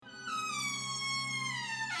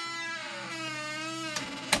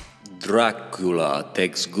Dracula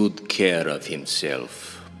takes good care of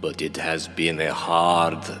himself, but it has been a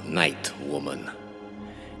hard night, woman,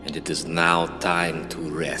 and it is now time to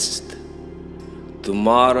rest.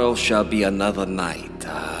 Tomorrow shall be another night,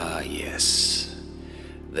 yes.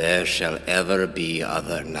 There shall ever be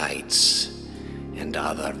other nights and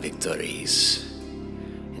other victories.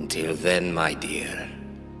 Until then, my dear,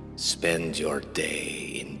 spend your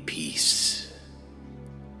day in peace.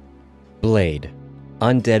 Blade,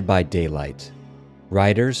 Undead by Daylight.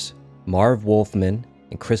 Writers, Marv Wolfman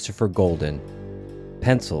and Christopher Golden.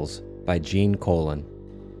 Pencils by Gene Colan.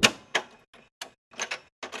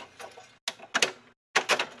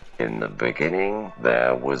 In the beginning,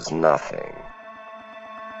 there was nothing.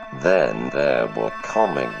 Then there were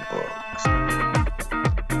comic books.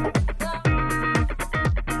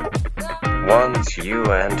 Once you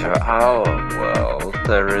enter our world,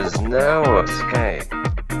 there is no escape.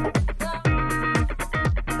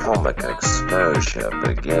 Comic exposure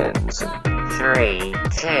begins in 3,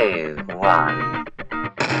 2, 1.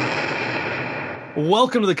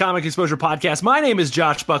 Welcome to the Comic Exposure Podcast. My name is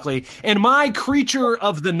Josh Buckley, and my creature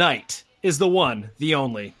of the night is the one, the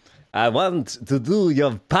only. I want to do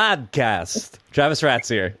your podcast. Travis Ratz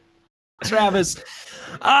here. Travis,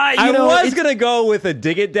 I was going to go with a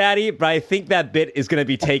Dig It Daddy, but I think that bit is going to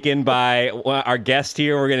be taken by our guest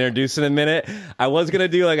here. We're going to introduce in a minute. I was going to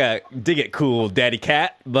do like a Dig It Cool Daddy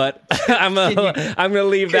Cat, but I'm going to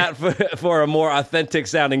leave that for a more authentic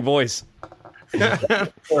sounding voice.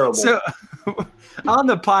 So, on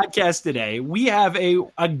the podcast today, we have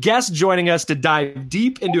a guest joining us to dive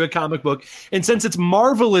deep into a comic book. And since it's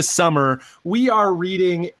Marvelous Summer, we are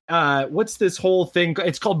reading, what's this whole thing?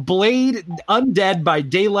 It's called Blade, Undead by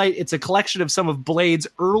Daylight. It's a collection of some of Blade's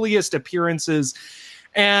earliest appearances.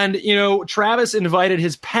 And, Travis invited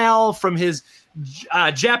his pal from his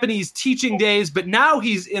Japanese teaching days, but now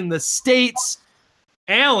he's in the States.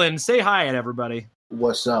 Alan, say hi to everybody.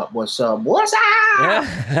 What's up? I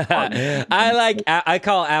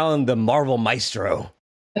call Alan the Marvel Maestro.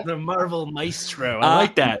 The Marvel Maestro. I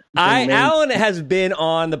like that. Alan has been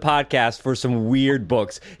on the podcast for some weird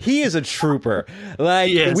books. He is a trooper.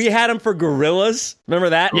 We had him for Gorillas. Remember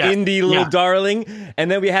that? Yeah. Indie little darling. And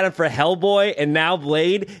then we had him for Hellboy and now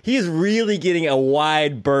Blade. He is really getting a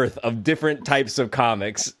wide berth of different types of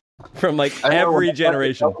comics from every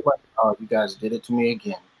generation. You guys did it to me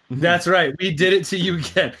again. That's right. We did it to you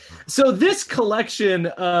again. So this collection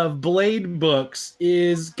of Blade books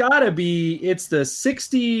it's the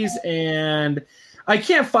 60s, and I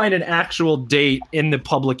can't find an actual date in the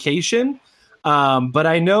publication, but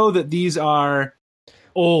I know that these are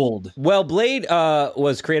old. Well, Blade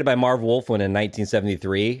was created by Marv Wolfman in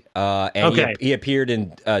 1973, and he appeared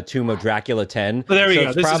in Tomb of Dracula 10. So there we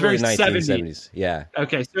go. This is very 1970s. 70s. Yeah.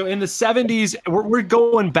 Okay, so in the 70s, we're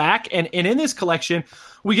going back, and in this collection,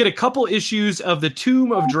 we get a couple issues of the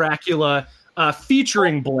Tomb of Dracula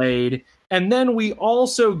featuring Blade, and then we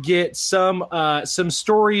also get some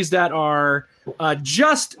stories that are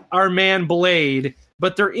just our man Blade,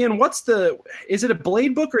 but they're in is it a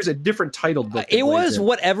Blade book or is it a different titled book? It was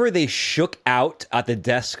whatever they shook out at the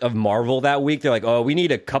desk of Marvel that week. They're like, oh, we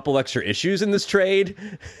need a couple extra issues in this trade.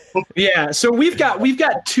 Yeah, so we've got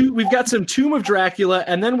some Tomb of Dracula,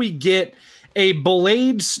 and then we get a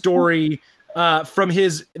Blade story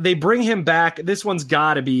they bring him back. This one's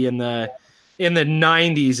got to be in the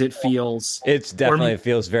 90s. It feels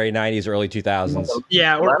feels very 90s, early 2000s.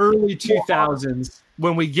 Yeah, or early 2000s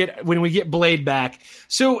when we get Blade back.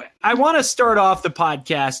 So I want to start off the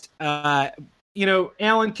podcast.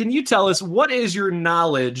 Alan, can you tell us what is your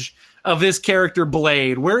knowledge of this character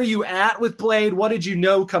Blade? Where are you at with Blade? What did you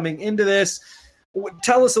know coming into this?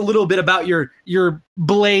 Tell us a little bit about your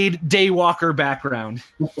Blade Daywalker background.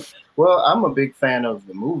 Well, I'm a big fan of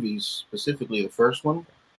the movies, specifically the first one.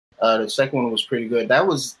 The second one was pretty good. That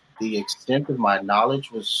was the extent of my knowledge,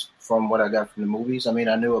 was from what I got from the movies. I mean,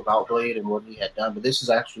 I knew about Blade and what he had done, but this is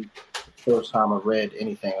actually the first time I've read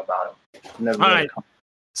anything about him. All right.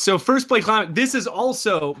 So first Blade comic. This is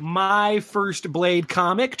also my first Blade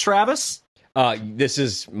comic, Travis. This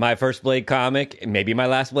is my first Blade comic, maybe my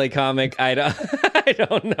last Blade comic. I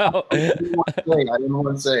don't know. I didn't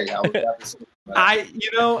want to say.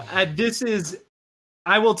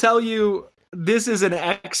 I will tell you, this is an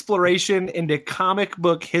exploration into comic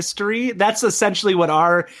book history. That's essentially what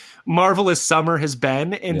our Marvelous Summer has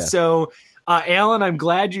been. And so, Alan, I'm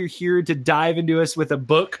glad you're here to dive into us with a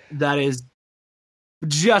book that is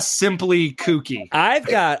just simply kooky. I've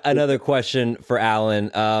got another question for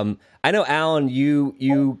Alan. I know, Alan,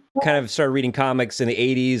 you kind of started reading comics in the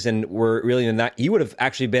 80s and were really in that. You would have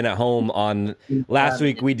actually been at home on last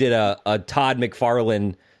week. We did a Todd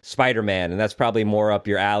McFarlane Spider-Man, and that's probably more up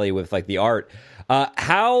your alley with like the art.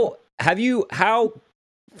 How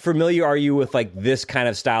familiar are you with like this kind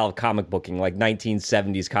of style of comic booking, like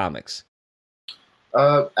 1970s comics?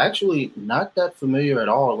 Actually, not that familiar at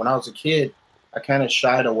all. When I was a kid, I kind of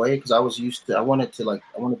shied away because I wanted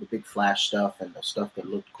the big Flash stuff and the stuff that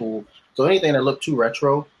looked cool. So anything that looked too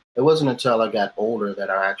retro, it wasn't until I got older that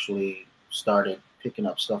I actually started picking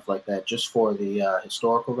up stuff like that just for the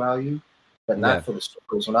historical value, but not for the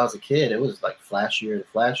stories. When I was a kid, it was like flashier,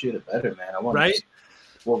 the better, man. I wanted to see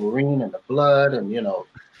Wolverine and the blood and, the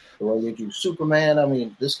way they do Superman. I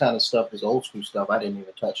mean, this kind of stuff is old school stuff I didn't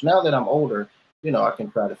even touch. Now that I'm older, I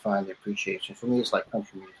can try to find the appreciation. For me, it's like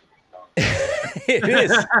country music. It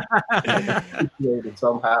is. Appreciated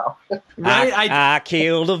somehow. Right? I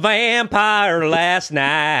killed a vampire last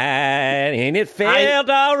night, and it felt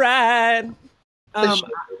all right.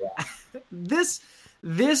 This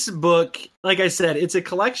book, like I said, it's a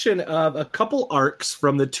collection of a couple arcs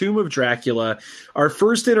from the Tomb of Dracula, our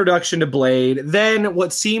first introduction to Blade, then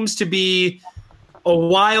what seems to be a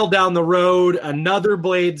while down the road, another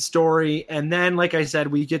Blade story, and then, like I said,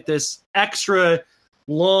 we get this extra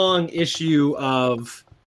long issue of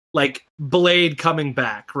like Blade coming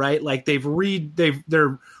back, right? Like they're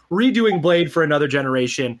redoing Blade for another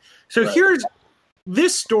generation. So here's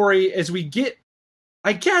this story as we get,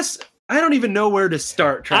 I guess, I don't even know where to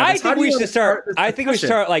start, Travis. I think we should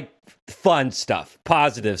start like fun stuff,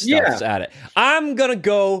 positive stuff at it. I'm going to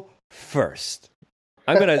go first.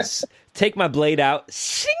 I'm going to take my blade out.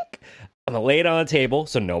 Shink! I'm going to lay it on the table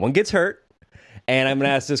so no one gets hurt. And I'm going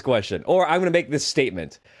to ask this question, or I'm going to make this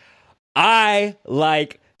statement. I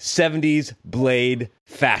like 70s Blade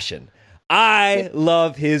fashion. I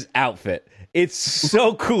love his outfit. It's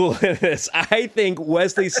so cool in this. I think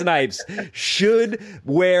Wesley Snipes should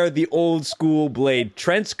wear the old school Blade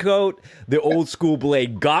trench coat, the old school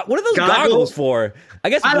Blade what are those goggles for? I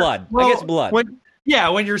guess blood.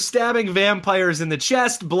 When you're stabbing vampires in the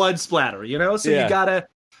chest, blood splatter, so you gotta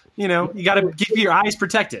keep your eyes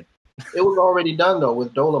protected. It was already done though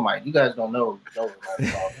with Dolomite. You guys don't know Dolomite.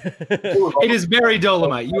 It is very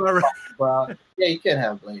Dolomite. You are right. Yeah, you can't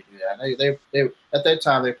have Blade do that. They at that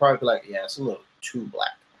time they probably be like, yeah, it's a little too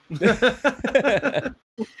black.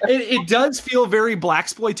 It does feel very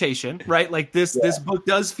blaxploitation, right? Like this book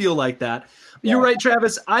does feel like that. You're right,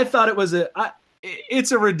 Travis. I thought it was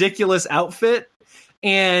it's a ridiculous outfit,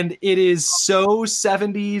 and it is so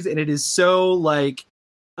 70s, and it is so like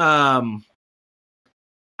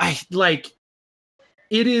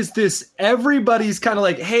it is this, everybody's kind of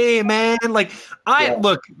like, hey man, like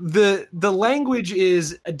look, the language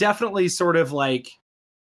is definitely sort of like,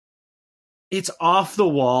 it's off the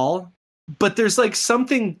wall, but there's like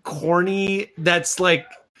something corny that's like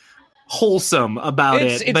wholesome about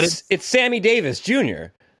it. But it's Sammy Davis Jr.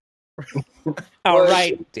 All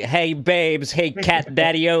right. Hey babes. Hey cat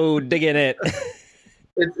daddy-o, digging it.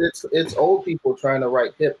 It's old people trying to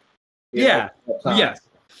write hip. Yes.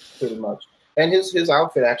 Pretty much. And his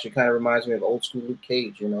outfit actually kind of reminds me of old school Luke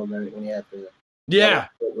Cage, when he had the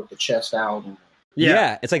with the chest out. And,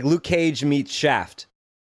 it's like Luke Cage meets Shaft.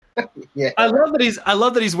 Yeah. I love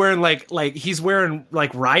that he's wearing like he's wearing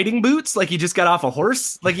like riding boots, like he just got off a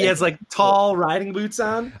horse, like he has like tall riding boots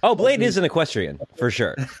on. Oh, Blade is an equestrian for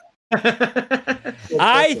sure.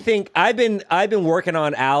 I think I've been working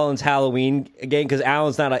on Alan's Halloween game because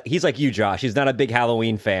Alan's he's like you, Josh. He's not a big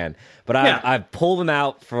Halloween fan, but I've pulled him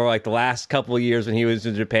out for like the last couple of years when he was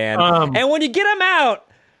in Japan. And when you get him out,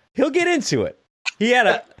 he'll get into it.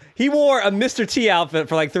 He wore a Mr. T outfit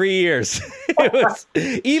for like 3 years. It was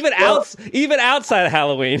even outside of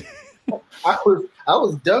Halloween. I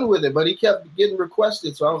was done with it, but he kept getting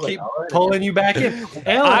requested, so I was all right, pulling you back in.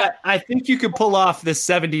 Alan, I think you could pull off this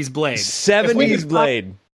 70s Blade. 70s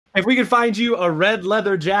Blade. If we could find you a red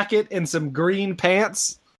leather jacket and some green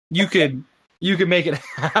pants, you could make it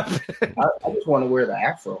happen. I just want to wear the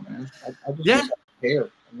afro, man. I just hair.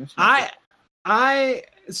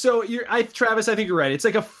 Travis, I think you're right. It's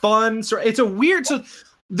like a fun sort. It's a weird. So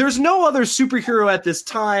there's no other superhero at this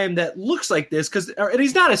time that looks like this and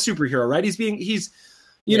he's not a superhero, right?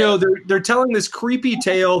 They're telling this creepy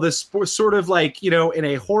tale, this sort of like, in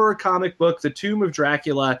a horror comic book, The Tomb of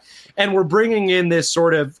Dracula, and we're bringing in this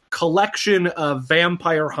sort of collection of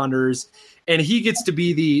vampire hunters, and he gets to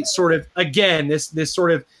be the sort of, again, this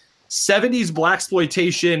sort of 70s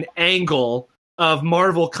blaxploitation angle of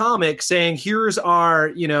Marvel Comics, saying, here's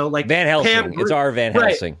our, like Van Helsing. It's our Van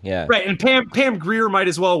Helsing. Yeah. Right. And Pam Grier might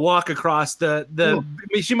as well walk across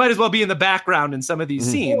she might as well be in the background in some of these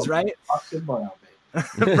scenes, right?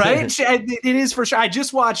 Right? It is for sure. I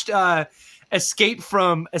just watched Escape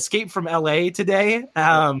from LA today,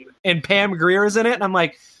 and Pam Grier is in it, and I'm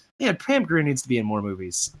like, man, Pam Grier needs to be in more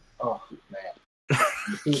movies. Oh man,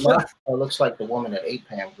 it looks like the woman that ate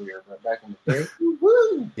Pam Grier, but back in the day,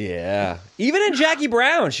 woo! Yeah, even in Jackie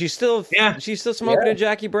Brown, she's still smoking in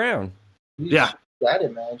Jackie Brown. She's got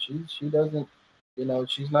it, man. She doesn't,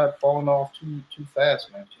 she's not falling off too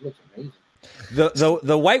fast, man. She looks amazing.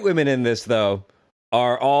 The white women in this though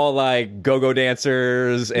are all like go-go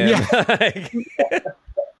dancers and like...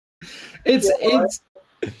 it's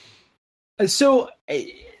so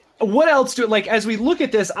what else do like as we look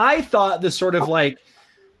at this, I thought the sort of like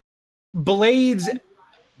Blade's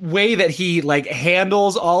way that he like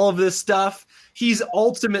handles all of this stuff, he's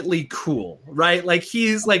ultimately cool, right? Like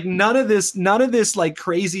he's like none of this like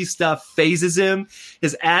crazy stuff phases him.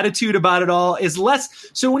 His attitude about it all is less.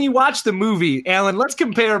 So when you watch the movie, Alan, let's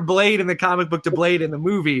compare Blade in the comic book to Blade in the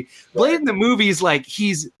movie. Blade in the movie is like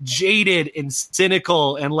he's jaded and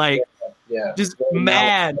cynical and like just very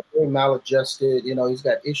mad, very maladjusted. He's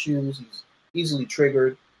got issues. He's easily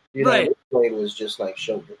triggered. Right. Blade was just like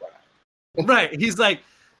shoulder ride. Right. He's like,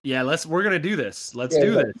 yeah, we're gonna do this. Let's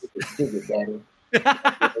do this. Dig it, daddy.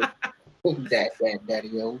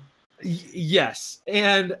 Daddy-o. Yes,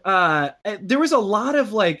 and there was a lot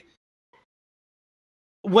of like,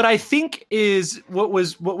 what I think is what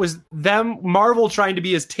was them Marvel trying to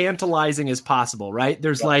be as tantalizing as possible. Right?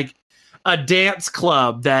 There's like a dance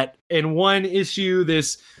club that in one issue,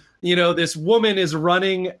 this woman is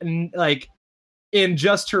running like in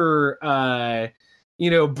just her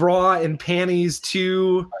bra and panties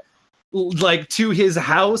to his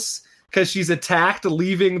house because she's attacked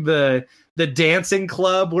leaving the dancing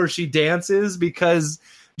club where she dances because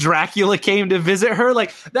Dracula came to visit her.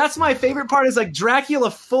 Like that's my favorite part is like Dracula,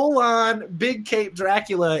 full on big cape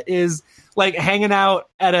Dracula is like hanging out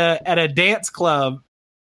at a dance club.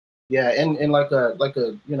 Yeah, and like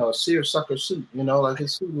a seersucker suit, like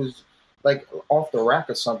his suit was like off the rack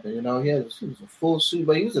or something, he was a full suit,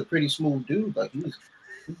 but he was a pretty smooth dude. Like he's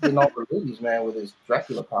getting all the ladies, man, with his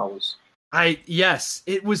Dracula powers.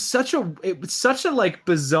 It was such a like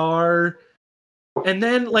bizarre, and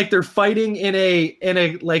then like they're fighting in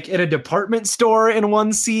a department store in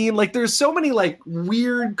one scene. Like there's so many like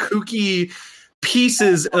weird, kooky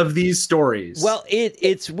pieces of these stories. Well,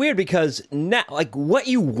 it's weird because now, like, what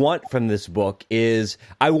you want from this book is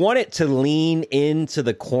I want it to lean into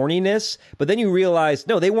the corniness, but then you realize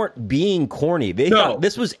no, they weren't being corny. They thought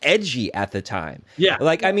this was edgy at the time. Yeah,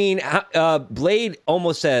 like I mean, Blade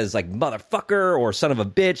almost says like motherfucker or son of a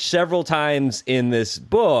bitch several times in this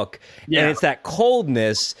book, and it's that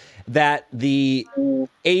coldness that the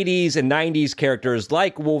 80s and 90s characters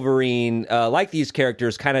like Wolverine, like these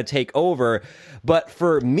characters kind of take over. But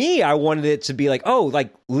for me, I wanted it to be like, oh,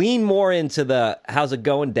 like lean more into the how's it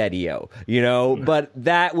going, Daddy-o, but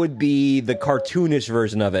that would be the cartoonish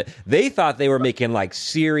version of it. They thought they were making like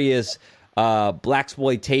serious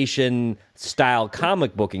blaxploitation style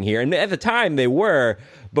comic booking here. And at the time they were,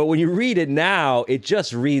 but when you read it now, it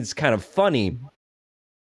just reads kind of funny.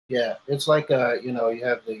 Yeah, it's like you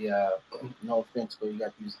have the no offense, but you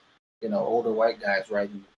got these older white guys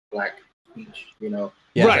writing black speech,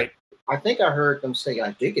 Yeah. Right. I think I heard them say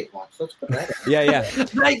I dig it once. Let's put that in. Yeah.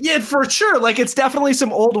 Right, yeah, for sure. Like it's definitely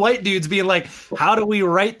some old white dudes being like, how do we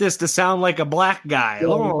write this to sound like a black guy?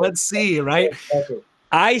 Oh, let's see, right?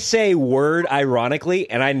 I say word ironically,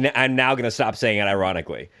 and I'm now going to stop saying it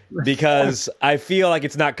ironically because I feel like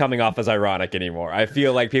it's not coming off as ironic anymore. I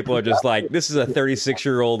feel like people are just like, this is a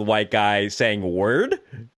 36-year-old white guy saying word.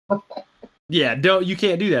 Yeah, you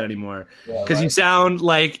can't do that anymore because you sound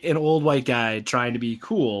like an old white guy trying to be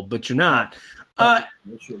cool, but you're not. Yeah,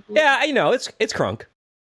 it's crunk.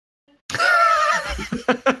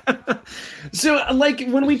 So, like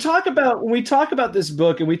when we talk about this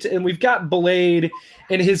book, and we've got Blade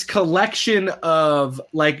and his collection of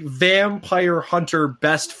like vampire hunter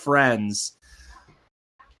best friends.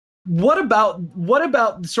 What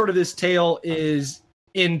about sort of this tale is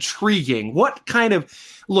intriguing? What kind of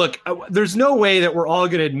look? There's no way that we're all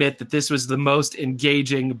going to admit that this was the most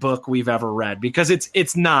engaging book we've ever read because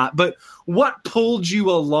it's not. But what pulled you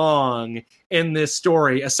along in this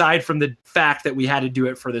story, aside from the fact that we had to do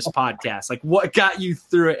it for this podcast? Like, what got you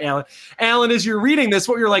through it, Alan? Alan, as you're reading this,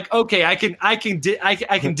 what you're like, okay, I can dig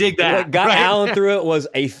that. What got Alan through it was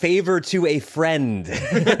a favor to a friend.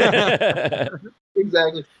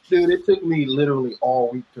 Exactly, dude. It took me literally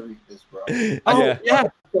all week to read this, bro. Oh yeah. I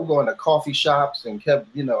kept going to coffee shops and kept,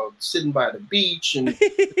 sitting by the beach, and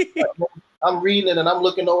I'm reading it and I'm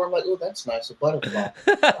looking over. I'm like, oh, that's nice, a butterfly.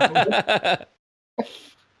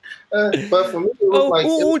 But for me, it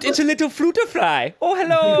was it's a little flutterfly. Oh,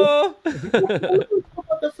 hello.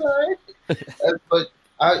 But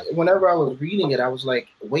whenever I was reading it, I was like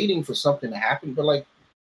waiting for something to happen, but like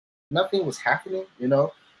nothing was happening, you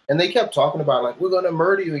know. And they kept talking about like, we're gonna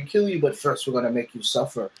murder you and kill you, but first we're gonna make you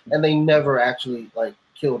suffer. And they never actually like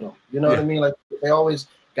killed him. You know what I mean? Like they always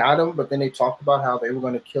got him, but then they talked about how they were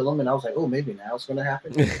gonna kill him, and I was like, oh, maybe now it's gonna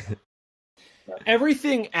happen.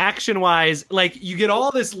 Everything action-wise, like you get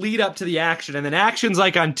all this lead up to the action, and then action's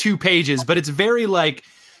like on 2 pages, but it's very like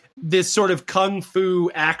this sort of kung fu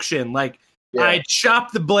action. Like I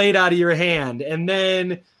chop the blade out of your hand, and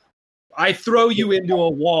then I throw you into a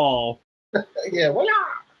wall. Voila!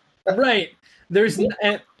 Right. There's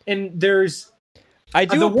and there's. I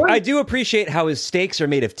do appreciate how his stakes are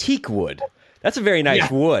made of teak wood. That's a very nice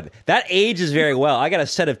wood. That ages very well. I got a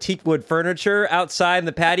set of teak wood furniture outside in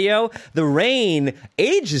the patio. The rain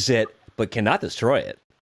ages it, but cannot destroy it.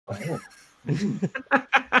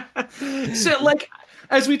 So, like,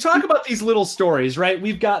 as we talk about these little stories, right?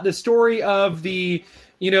 We've got the story of the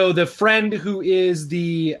friend who is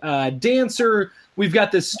the dancer. We've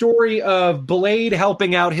got the story of Blade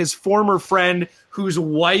helping out his former friend whose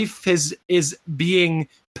wife is being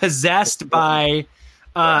possessed by...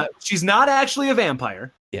 she's not actually a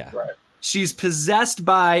vampire. Yeah. Right. She's possessed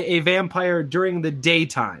by a vampire during the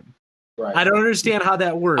daytime. Right. I don't understand how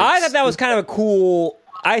that works. I thought that was kind of a cool...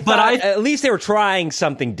 at least they were trying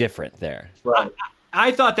something different there. Right.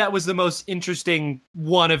 I thought that was the most interesting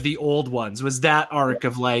one of the old ones, was that arc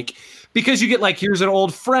of like, because you get like, here's an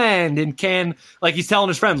old friend and like he's telling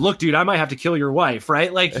his friend, look, dude, I might have to kill your wife,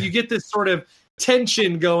 right? Like you get this sort of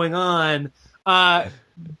tension going on.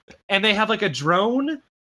 And they have like a drone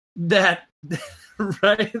that,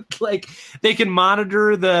 right? Like they can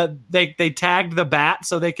monitor they tagged the bat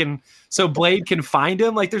so Blade can find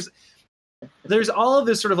him. Like there's all of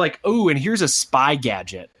this sort of like, oh, and here's a spy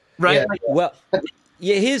gadget, right? Yeah. Like, Well,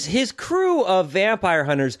 yeah, his crew of vampire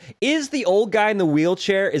hunters is the old guy in the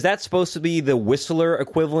wheelchair. Is that supposed to be the Whistler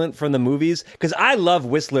equivalent from the movies? Because I love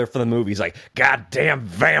Whistler from the movies. Like, goddamn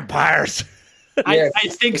vampires. I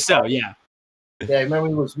think so. Yeah. Yeah, I remember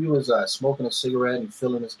he was smoking a cigarette and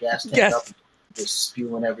filling his gas tank up, just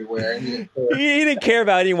spewing everywhere. He didn't care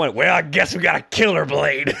about anyone. Well, I guess we got a killer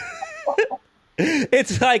Blade.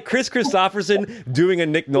 It's like Chris Christopherson doing a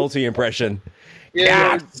Nick Nolte impression.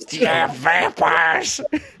 Yeah, God, vampires.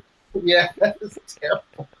 Yeah, that's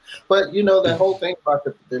terrible. But you know, that whole thing about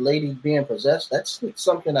the lady being possessed, that's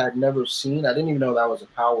something I'd never seen. I didn't even know that was a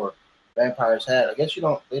power vampires had. I guess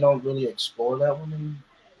they don't really explore that one.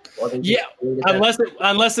 Yeah,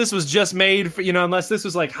 unless this was just made for, unless this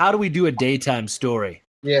was like, how do we do a daytime story?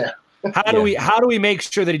 Yeah. How do we make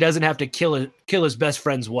sure that he doesn't have to kill his best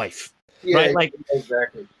friend's wife? Yeah, right? Like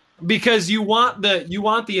exactly. Because you want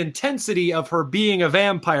the intensity of her being a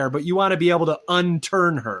vampire, but you want to be able to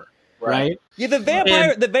unturn her. Right? Yeah,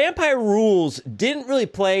 the vampire rules didn't really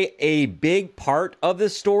play a big part of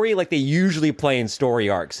this story like they usually play in story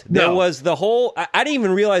arcs. There was the whole... I didn't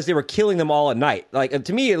even realize they were killing them all at night. Like,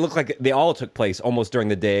 to me, it looked like they all took place almost during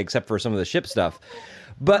the day, except for some of the ship stuff.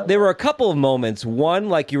 But there were a couple of moments. One,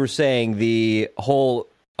 like you were saying, the whole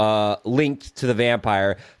linked to the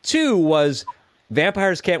vampire. Two was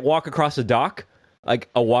vampires can't walk across a dock, like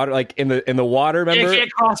a water, like in the water. Remember? They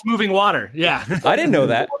can't cross moving water. Yeah, I didn't know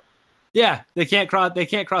that. Yeah, they can't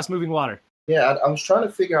cross moving water. Yeah, I was trying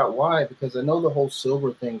to figure out why, because I know the whole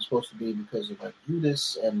silver thing is supposed to be because of like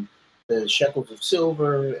Judas and the shekels of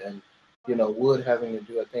silver, and wood having to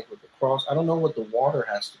do, I think, with the cross. I don't know what the water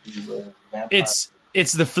has to do with vampires.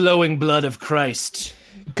 It's the flowing blood of Christ.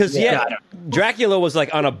 Because Dracula was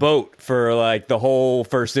like on a boat for like the whole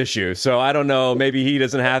first issue, so I don't know. Maybe he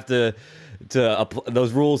doesn't have to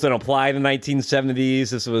those rules don't apply in the 1970s.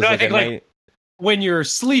 This was when you're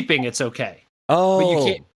sleeping, it's okay. Oh, but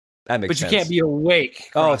you can't. That makes sense. You can't be awake.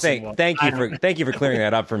 Oh, thank you for clearing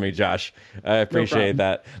that up for me, Josh. I appreciate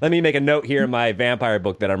that. Let me make a note here in my vampire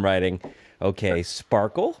book that I'm writing. Okay,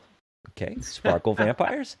 sparkle. Okay, sparkle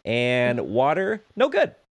vampires and water. No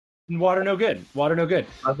good. Water, no good. Water, no good.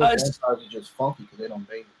 Vampires are just funky because they don't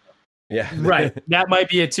bathe. Yeah, right. That might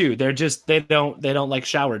be it too. They're just they don't like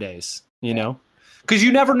shower days. Because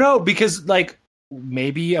you never know. Because like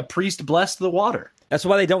maybe a priest blessed the water. That's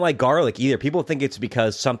why they don't like garlic either. People think it's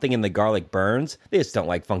because something in the garlic burns. They just don't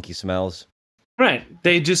like funky smells. Right.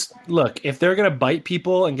 They just look, if they're gonna bite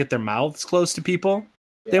people and get their mouths close to people,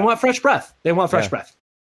 they want fresh breath. They want fresh breath.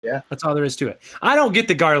 Yeah. That's all there is to it. I don't get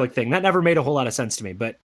the garlic thing. That never made a whole lot of sense to me,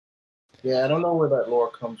 but yeah, I don't know where that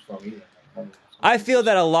lore comes from either. I feel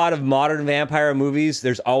that a lot of modern vampire movies,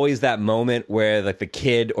 there's always that moment where like the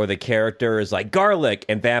kid or the character is like garlic,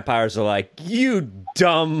 and vampires are like, you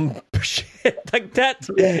dumb shit. Like that's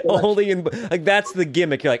only in like that's the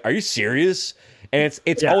gimmick. You're like, are you serious? And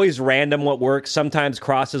it's always random what works. Sometimes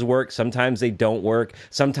crosses work, sometimes they don't work.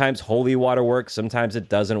 Sometimes holy water works, sometimes it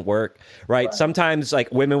doesn't work. Right? Sometimes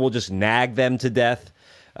like women will just nag them to death.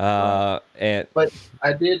 But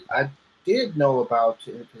I did know about,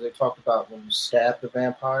 because they talked about when you stab the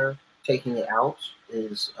vampire, taking it out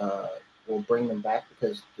will bring them back,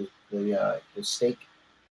 because the stake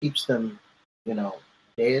keeps them,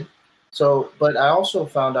 dead. So, but I also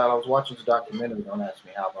found out, I was watching this documentary, don't ask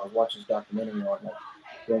me how, but I was watching this documentary on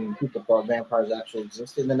when people thought vampires actually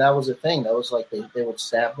existed, and that was a thing. That was like they would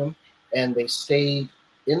stab them, and they stayed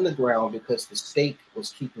in the ground because the stake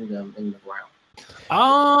was keeping them in the ground. Oh,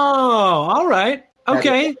 all right.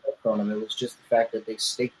 Okay. It was just the fact that they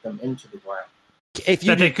staked them into the ground. If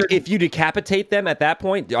you decapitate them at that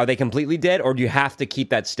point, are they completely dead, or do you have to keep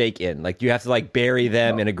that stake in? Like, do you have to like bury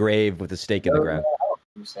them in a grave with a stake in the ground?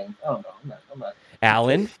 I don't know. I'm not.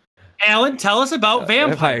 Alan, tell us about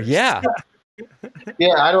vampires. Yeah.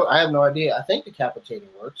 Yeah, I have no idea. I think decapitating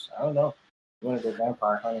works. I don't know. I'm gonna go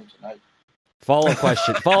vampire hunting tonight.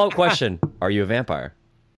 Follow-up question. Are you a vampire?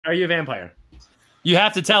 Are you a vampire? You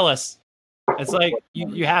have to tell us. It's like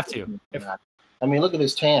you have to. I mean, look at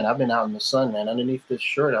this tan. I've been out in the sun, man. Underneath this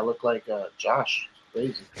shirt, I look like Josh.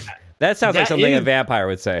 Crazy. That sounds like something a vampire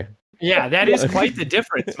would say. Yeah, that is quite the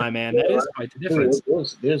difference, my man. That is quite the difference.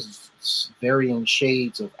 There's varying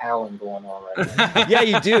shades of Alan going on right now. Yeah,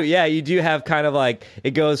 you do. Yeah, you do have kind of like, it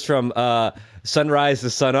goes from sunrise to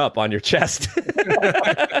sun up on your chest.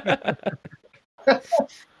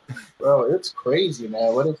 Bro, it's crazy,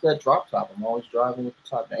 man. What is that drop top? I'm always driving with the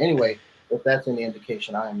top down. Anyway, if that's any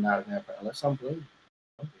indication, I am not a vampire unless I'm Blade.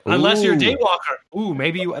 Unless you're a daywalker. Ooh,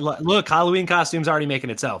 maybe look, Halloween costume's already making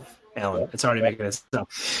itself. Alan, it's already making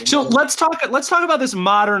itself. So let's talk about this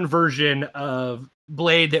modern version of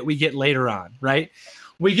Blade that we get later on, right?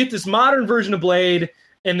 We get this modern version of Blade,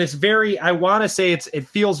 and this I want to say it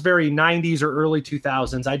feels very 90s or early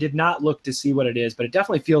 2000s. I did not look to see what it is, but it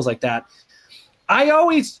definitely feels like that.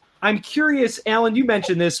 I'm curious, Alan, you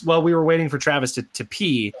mentioned this while we were waiting for Travis to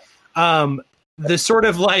pee. The sort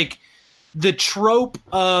of like the trope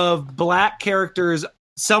of black characters,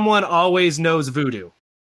 someone always knows voodoo.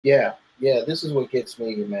 Yeah, this is what gets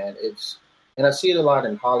me, man. And I see it a lot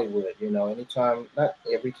in Hollywood, anytime, not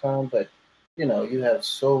every time, but, you have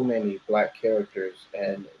so many black characters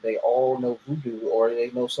and they all know voodoo, or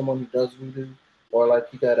they know someone who does voodoo, or like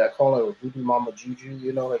you got, I call her a voodoo mama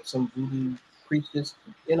juju, like some voodoo priestess.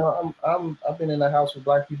 I've been in a house with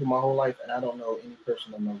black people my whole life, and I don't know any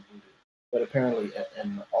person that knows voodoo. But apparently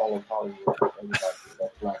in all of Hollywood, everybody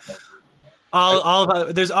that's black knows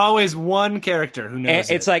voodoo. There's always one character who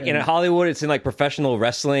knows. It's like in Hollywood, it's in like professional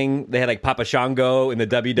wrestling. They had like Papa Shango in the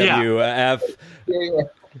WWF.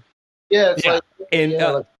 Yeah. It's like,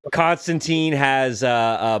 and Constantine has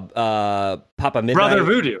Papa Midnight. Brother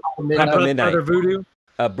Voodoo. Papa Midnight. Brother Voodoo.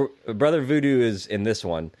 Brother Voodoo is in this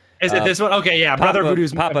one. Is it this one? Okay, yeah. Brother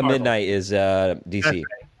Voodoo's Papa Midnight is DC.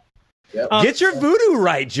 Yep. Get your voodoo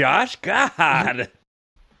right, Josh. God.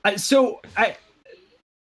 I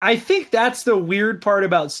think that's the weird part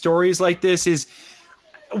about stories like this is,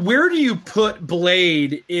 where do you put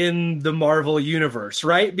Blade in the Marvel universe,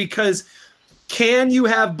 right? Because can you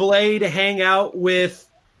have Blade hang out with,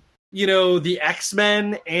 the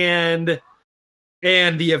X-Men and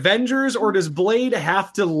the Avengers, or does Blade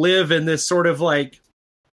have to live in this sort of like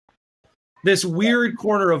this weird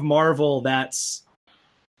corner of Marvel that's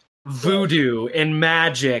voodoo and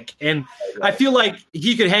magic? And I feel like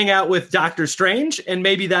he could hang out with Doctor Strange, and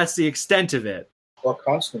maybe that's the extent of it. Well,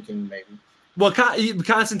 Constantine, maybe. Well,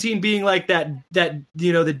 Constantine being like that, the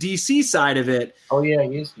DC side of it. Oh yeah,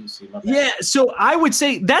 he is DC. Yeah, so I would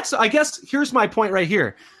say I guess here's my point right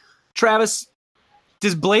here. Travis,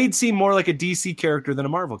 does Blade seem more like a DC character than a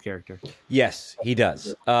Marvel character? Yes, he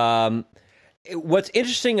does. What's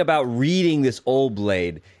interesting about reading this old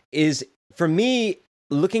Blade is, for me,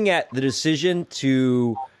 looking at the decision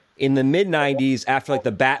to, in the mid-90s, after like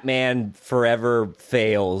the Batman Forever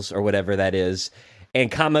fails or whatever that is, and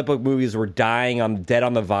comic book movies were dead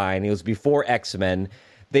on the vine, it was before X-Men,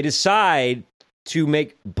 they decide to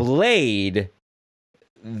make Blade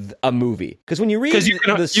a movie. Because when you read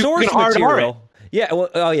the source material... Yeah, well,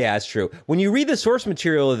 oh yeah, that's true. When you read the source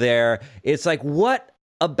material there, it's like, what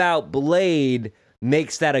about Blade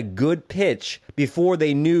makes that a good pitch before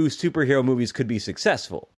they knew superhero movies could be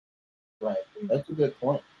successful? Right. That's a good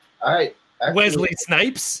point. I Wesley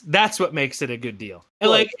Snipes. That's what makes it a good deal. And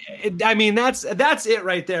like, I mean, that's it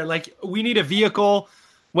right there. Like, we need a vehicle.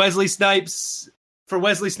 Wesley Snipes. For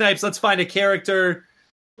Wesley Snipes, let's find a character.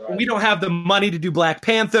 Right. We don't have the money to do Black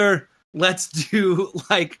Panther. Let's do,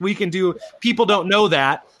 like, we can do, people don't know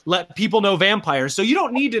that. Let people know vampires. So you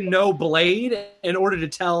don't need to know Blade in order to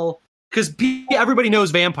tell, because everybody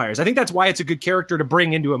knows vampires. I think that's why it's a good character to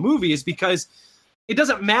bring into a movie, is because it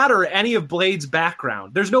doesn't matter any of Blade's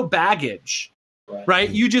background. There's no baggage, right?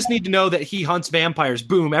 You just need to know that he hunts vampires.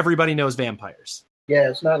 Boom, everybody knows vampires. Yeah,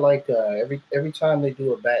 it's not like every time they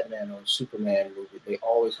do a Batman or a Superman movie, they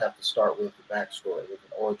always have to start with the backstory, with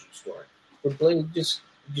an origin story. But Blade just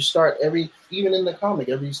start even in the comic,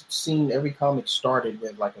 every comic started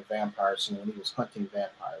with like a vampire scene when he was hunting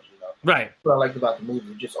vampires, you know. Right. What I liked about the movie,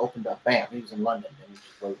 it just opened up, bam, he was in London and he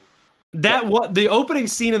just waited. The opening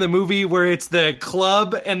scene of the movie where it's the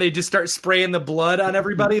club and they just start spraying the blood on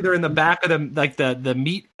everybody. They're in the back of the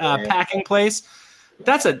meat packing place.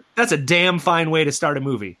 That's a damn fine way to start a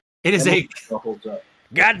movie. It is a.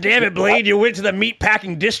 God damn it, Blade! You went to the meat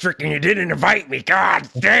packing district and you didn't invite me. God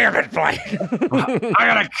damn it, Blade! I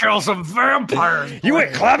gotta kill some vampires. You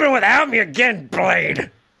went clubbing without me again,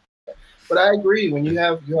 Blade. But I agree. When you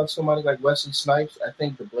have somebody like Wesley Snipes, I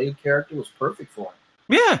think the Blade character was perfect for him.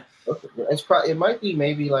 Yeah, it might be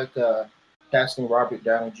maybe like casting Robert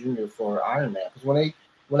Downey Jr. for Iron Man, because when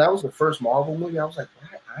that was the first Marvel movie, I was like, why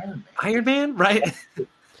Iron Man? Iron Man, right?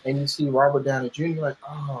 And you see Robert Downey Jr., you're like,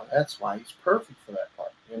 oh, that's why he's perfect for that part,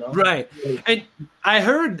 you know? Right. And I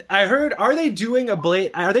heard, are they doing a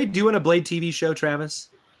Blade TV show, Travis?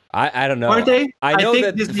 I don't know. Aren't they? I know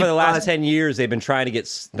that Disney for the last 10 years, they've been trying to get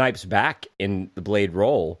Snipes back in the Blade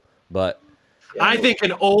role, but... I think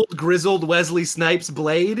an old, grizzled Wesley Snipes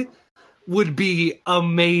Blade would be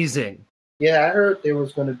amazing. Yeah, I heard there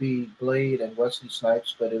was going to be Blade and Wesley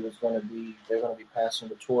Snipes, but they're going to be passing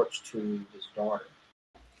the torch to his daughter.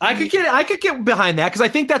 I could get behind that, because I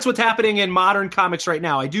think that's what's happening in modern comics right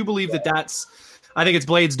now. I do believe I think it's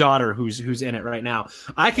Blade's daughter who's in it right now.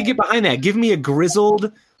 I could get behind that. Give me a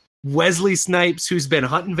grizzled Wesley Snipes who's been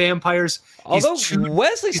hunting vampires. Although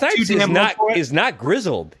Wesley Snipes is not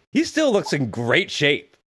grizzled, he still looks in great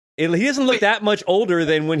shape. He doesn't look that much older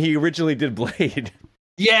than when he originally did Blade.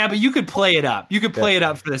 Yeah, but you could play it up. You could play it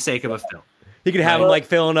up for the sake of a film. You could have him like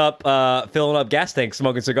filling up gas tanks,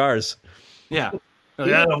 smoking cigars. Yeah,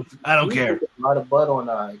 I don't care. A lot of butt on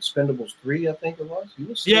Expendables 3, I think it was. He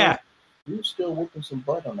was still whooping some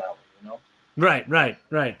butt on that one, you know. Right.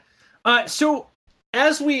 So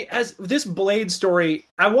as this Blade story,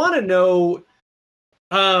 I want to know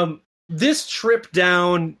this trip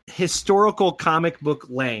down historical comic book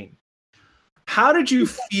lane. How did you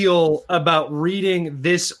feel about reading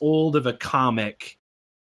this old of a comic?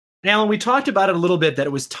 Alan, we talked about it a little bit, that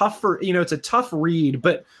it was tough it's a tough read,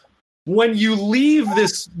 but when you leave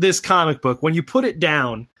this comic book, when you put it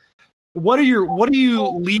down, what do you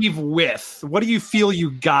leave with? What do you feel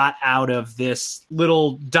you got out of this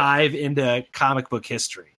little dive into comic book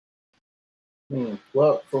history?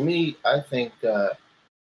 Well, for me, I think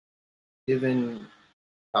given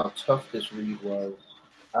how tough this read was,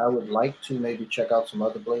 I would like to maybe check out some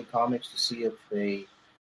other Blade comics to see if they,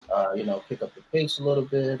 pick up the pace a little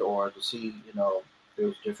bit, or to see, if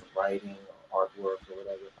there's different writing or artwork or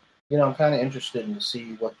whatever. I'm kind of interested in to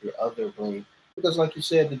see what the other Blade, because like you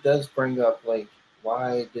said, it does bring up, like,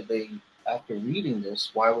 why did they, after reading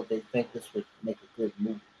this, why would they think this would make a good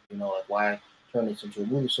movie? Like, why turn this into a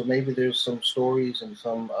movie? So maybe there's some stories and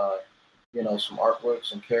some, some artwork,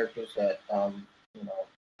 some characters that,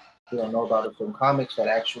 we don't know about it from comics that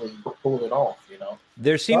actually pulled it off,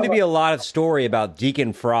 There seemed to be a lot of story about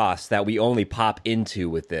Deacon Frost that we only pop into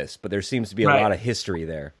with this, but there seems to be a lot of history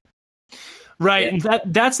there. Right, and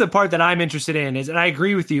that's the part that I'm interested in, and I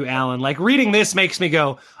agree with you, Alan. Like, reading this makes me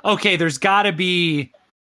go, okay, there's got to be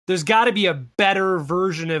a better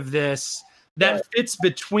version of this that fits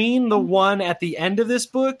between the one at the end of this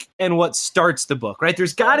book and what starts the book, right?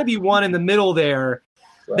 There's got to be one in the middle there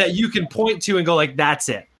that you can point to and go, like, that's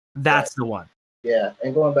it. That's the one. Yeah,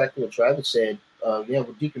 and going back to what Travis said,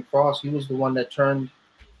 with Deacon Frost, he was the one that he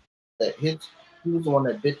was the one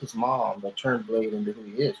that bit his mom, that turned Blade into who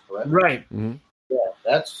he is, correct? Right. Mm-hmm. Yeah,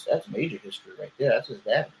 that's major history right there. That's his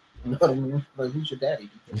daddy. You know what I mean? Like, who's your daddy?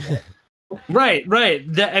 Right.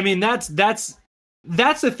 That's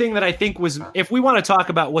the thing that I think was, if we want to talk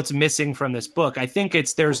about what's missing from this book, I think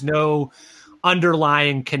there's no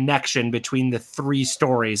underlying connection between the three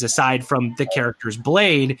stories aside from the character's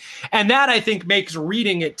Blade, and that I think makes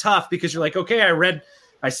reading it tough, because you're like, okay,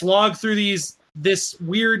 I slogged through this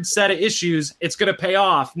weird set of issues, it's going to pay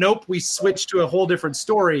off. Nope, we switched to a whole different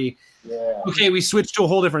story. Yeah. Okay, we switched to a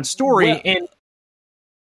whole different story, and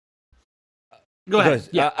go ahead.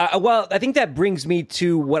 Yeah. Well, I think that brings me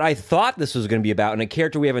to what I thought this was going to be about, and a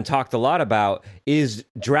character we haven't talked a lot about is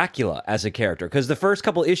Dracula as a character, because the first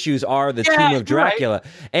couple issues are the Tomb of Dracula,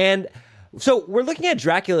 and so we're looking at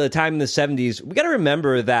Dracula at a time in the 70s. We got to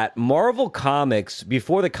remember that Marvel Comics,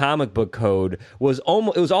 before the comic book code, it was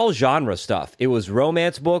all genre stuff. It was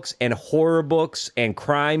romance books and horror books and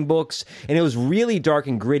crime books, and it was really dark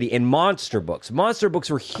and gritty, and monster books. Monster books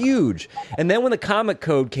were huge. And then when the comic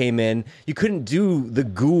code came in, you couldn't do the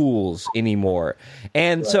ghouls anymore.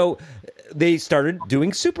 And so they started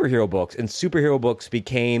doing superhero books, and superhero books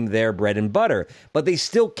became their bread and butter. But they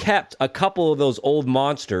still kept a couple of those old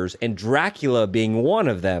monsters, and Dracula being one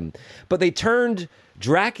of them. But they turned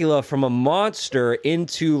Dracula from a monster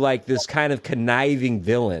into like this kind of conniving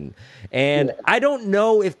villain. And I don't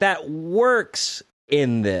know if that works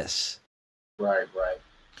in this. Right.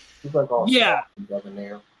 He's like all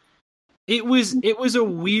there. It was a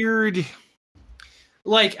weird,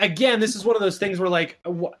 like, again, this is one of those things where, like,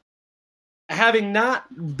 having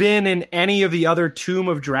not been in any of the other Tomb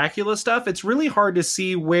of Dracula stuff, it's really hard to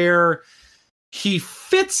see where he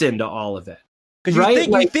fits into all of it. Because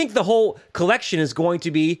you think the whole collection is going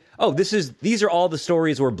to be, these are all the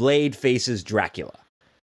stories where Blade faces Dracula.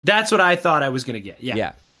 That's what I thought I was going to get.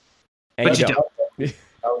 Yeah. But you don't.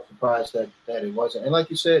 I was surprised that it wasn't. And like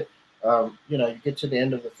you said, you get to the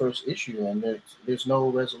end of the first issue and there's no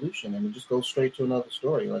resolution, and it just goes straight to another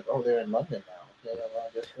story. Like, they're in London now.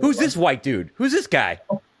 Who's this white dude? Who's this guy?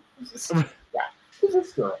 Who's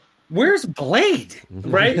this girl? Where's Blade?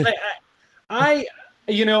 Right? I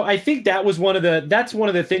think that's one of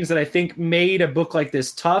the things that I think made a book like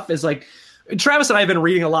this tough, is like, Travis and I have been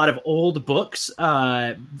reading a lot of old books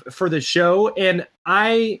for the show, and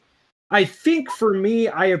I think for me,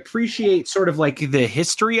 I appreciate sort of like the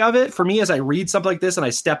history of it. For me, as I read something like this and I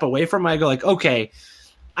step away from it, I go like, okay,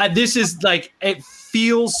 this is like, it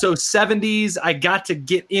feels so 70s. I got to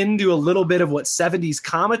get into a little bit of what 70s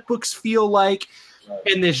comic books feel like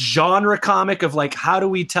in this genre comic of like, how do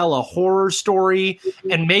we tell a horror story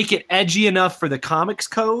and make it edgy enough for the comics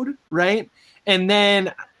code, right? And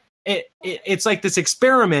then it's like this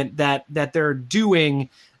experiment that they're doing.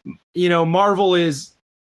 Marvel is,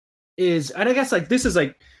 and I guess like this is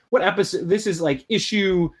like, what episode? This is like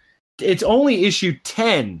it's only issue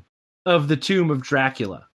 10 of the Tomb of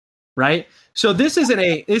Dracula, right? So this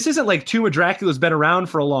isn't like Tomb of Dracula's been around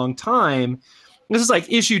for a long time. This is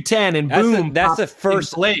like issue 10, and that's the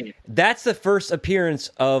first Blade. That's the first appearance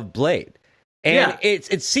of Blade. And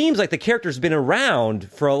it seems like the character's been around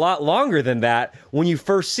for a lot longer than that. When you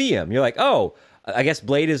first see him, you're like, oh, I guess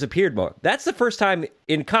Blade has appeared more. That's the first time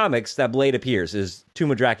in comics that Blade appears, is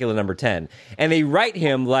Tomb of Dracula number 10. And they write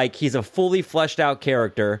him like he's a fully fleshed out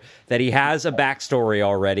character, that he has a backstory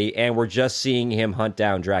already, and we're just seeing him hunt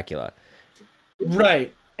down Dracula.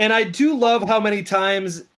 Right. And I do love how many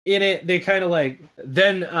times in it they kind of like,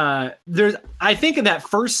 then I think in that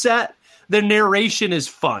first set, the narration is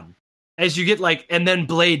fun. As you get like, and then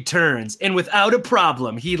Blade turns, and without a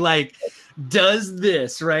problem, he like does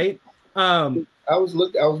this, right? I was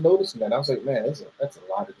noticing that. I was like, man, that's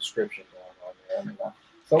a lot of description going on there. I mean,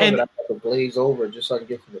 some of it I have to glaze over just so I can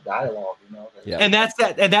get to the dialogue, Yeah. And that's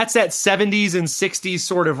that 70s and 60s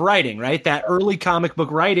sort of writing, right? That early comic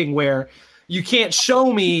book writing where you can't just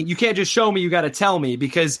show me, you got to tell me,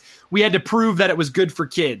 because we had to prove that it was good for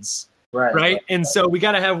kids. Right. And so we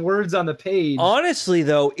got to have words on the page. Honestly,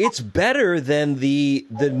 though, it's better than the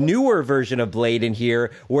newer version of Blade in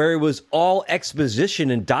here, where it was all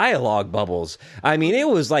exposition and dialogue bubbles. I mean, it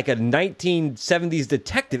was like a 1970s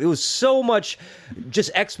detective. It was so much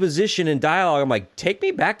just exposition and dialogue. I'm like, take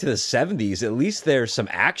me back to the 70s. At least there's some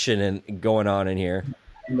action going on in here.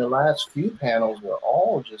 And the last few panels were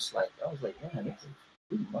all just like, I was like, man, this is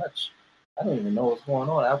too much. I don't even know what's going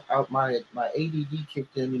on. My ADD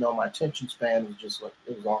kicked in. My attention span was just like,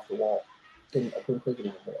 it was off the wall. I couldn't click it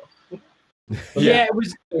anymore. It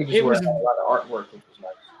was a lot of artwork, which was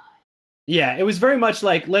nice. Yeah, it was very much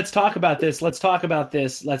like, let's talk about this. Let's talk about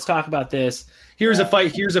this. Let's talk about this. Here's a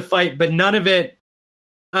fight. Here's a fight. But none of it.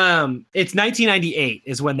 It's 1998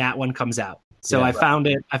 is when that one comes out. So I found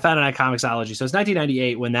it on iComiXology. So it's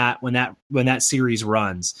 1998 when that series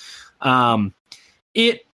runs.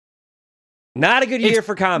 Not a good year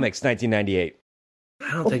for comics, 1998.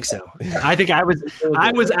 I don't think so. I think I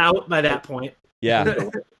was out by that point. Yeah.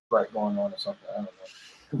 Right, going on or something. I don't know.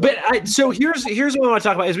 But so here's what I want to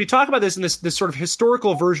talk about. As we talk about this in this sort of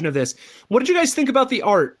historical version of this, what did you guys think about the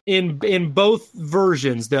art in both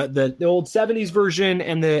versions, the old 70s version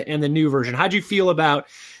and the new version? How'd you feel about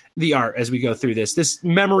the art as we go through this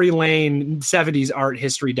memory lane 70s art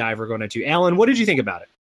history dive we're going into. Alan, what did you think about it?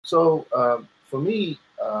 So for me,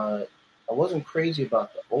 I wasn't crazy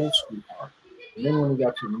about the old school art. And then when we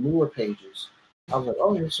got to the newer pages, I was like,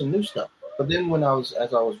 oh, here's some new stuff. But then as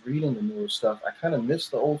I was reading the newer stuff, I kind of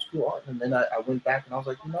missed the old school art. And then I went back and I was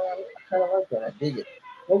like, I kind of like that. I dig it.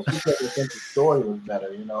 Mostly because I think the story was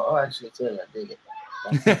better. Oh, actually, it's it. I dig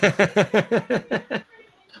it.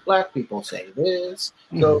 Black people say this.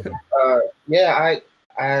 So, I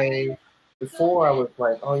before I was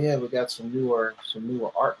like, oh yeah, we got some newer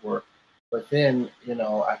artwork. But then,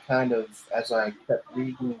 I kind of, as I kept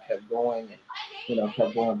reading, kept going, and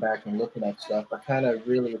kept going back and looking at stuff, I kind of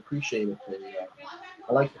really appreciated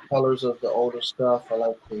I like the colors of the older stuff. I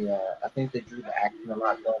like I think they drew the acting a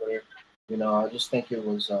lot better. I just think it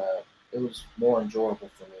was more enjoyable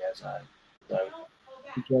for me as I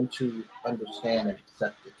began to understand and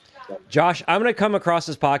accept it. Josh, I'm going to come across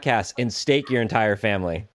this podcast and stake your entire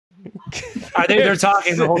family. I think they're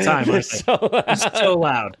talking the whole time. It's so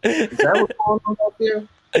loud. Is that what's going on out there?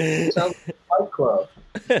 It sounds like a Fight Club.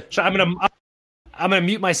 So I'm gonna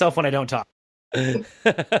mute myself when I don't talk.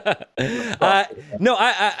 No,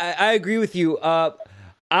 I agree with you.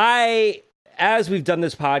 As we've done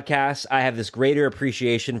this podcast, I have this greater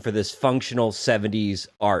appreciation for this functional 70s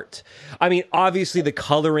art. I mean, obviously the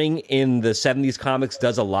coloring in the 70s comics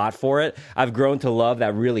does a lot for it. I've grown to love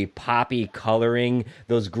that really poppy coloring,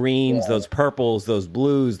 those greens, those purples, those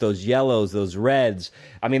blues, those yellows, those reds.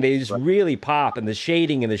 I mean, they just really pop, and the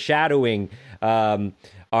shading and the shadowing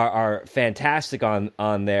are fantastic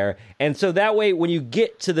on there. And so that way, when you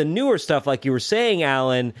get to the newer stuff, like you were saying,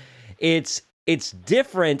 Alan, it's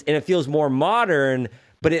different and it feels more modern,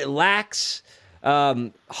 but it lacks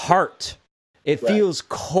heart. It feels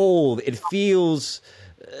cold. It feels...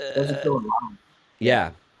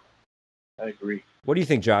 yeah. I agree. What do you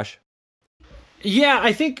think, Josh? Yeah,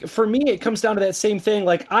 I think for me, it comes down to that same thing.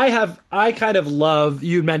 Like I kind of love,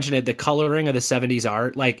 you mentioned it, the coloring of the 70s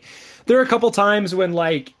art. Like there are a couple times when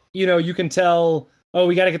you can tell, oh,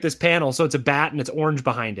 we got to get this panel, so it's a bat and it's orange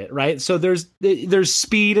behind it, right? So there's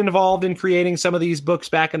speed involved in creating some of these books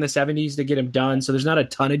back in the 70s to get them done, so there's not a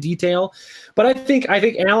ton of detail. But I think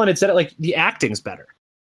Alan had said it, like, the acting's better.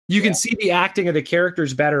 You can see the acting of the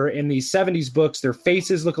characters better in these 70s books. Their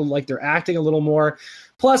faces look like they're acting a little more.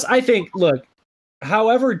 Plus, I think, look,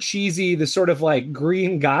 however cheesy the sort of like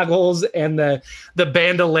green goggles and the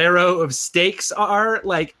bandolero of stakes are,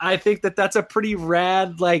 like, I think that's a pretty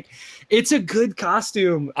rad, like, it's a good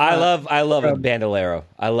costume. I love a bandolero.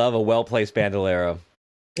 I love a well-placed bandolero.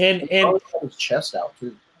 And his chest out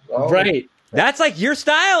too. Oh. Right. That's like your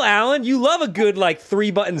style, Alan. You love a good, like,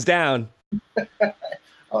 3 buttons down.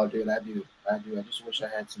 Oh, dude, I do. I just wish I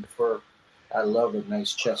had some fur. I love a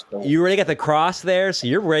nice chest coat. You already got the cross there, so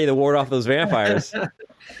you're ready to ward off those vampires.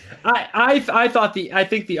 I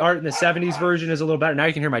think the art in the 70s version is a little better. Now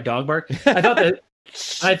you can hear my dog bark. I thought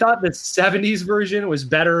the 70s version was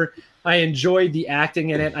better. I enjoyed the acting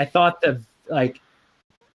in it. I thought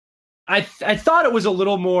I thought it was a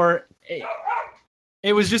little more.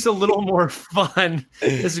 It was just a little more fun.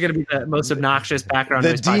 This is going to be the most obnoxious background.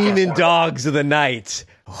 The demon dogs of the night.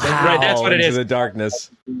 Wow, right, that's what it is. The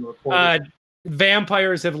darkness.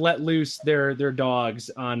 Vampires have let loose their dogs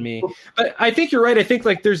on me. But I think you're right. I think,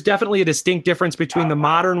 like, there's definitely a distinct difference between the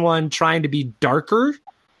modern one trying to be darker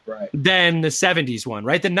than the 70s one,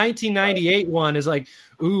 right? The 1998 one is like,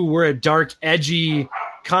 ooh, we're a dark, edgy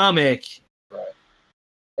comic. Right.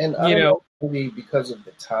 And I don't know, maybe because of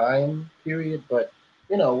the time period, but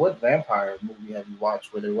what vampire movie have you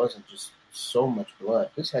watched where there wasn't just so much blood?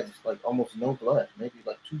 This has like almost no blood, maybe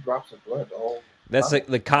like 2 drops of blood. That's like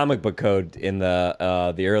the comic book code in the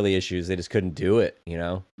early issues. They just couldn't do it,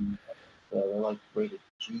 They're like rated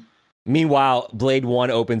G. Meanwhile, Blade 1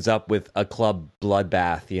 opens up with a club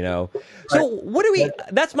bloodbath, So what do we?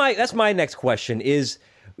 That's my next question. Is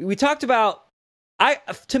we talked about.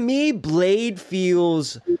 To me, Blade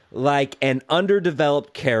feels like an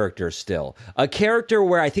underdeveloped character still. A character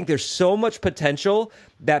where I think there's so much potential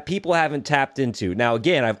that people haven't tapped into. Now,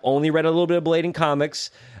 again, I've only read a little bit of Blade in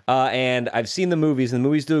comics, and I've seen the movies, and the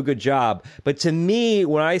movies do a good job. But to me,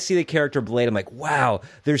 when I see the character Blade, I'm like, wow,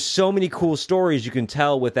 there's so many cool stories you can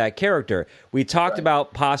tell with that character. We talked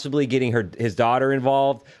about possibly getting his daughter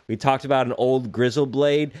involved. We talked about an old grizzled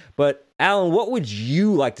Blade, but Alan, what would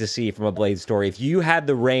you like to see from a Blade story? If you had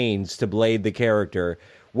the reins to Blade the character,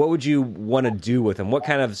 what would you want to do with him? What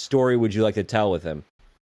kind of story would you like to tell with him?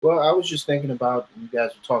 Well, I was just thinking about, you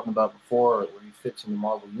guys were talking about before, where he fits in the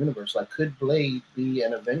Marvel Universe. Like, could Blade be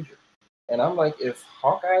an Avenger? And I'm like, if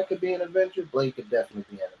Hawkeye could be an Avenger, Blade could definitely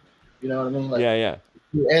be an Avenger. You know what I mean? Like, yeah.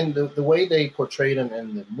 And the way they portrayed him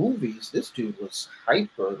in the movies, this dude was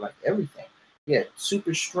hyper, like everything. He had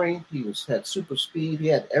super strength. He had super speed. He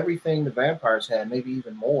had everything the vampires had, maybe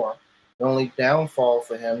even more. The only downfall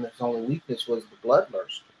for him, his only weakness was the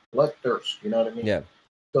bloodthirst. You know what I mean? Yeah.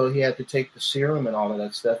 So he had to take the serum and all of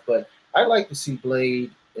that stuff. But I'd like to see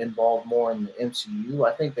Blade involved more in the MCU.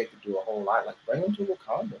 I think they could do a whole lot. Like bring him to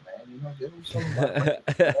Wakanda, man. You know, give him some.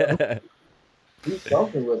 Do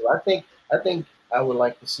something with it. I think I would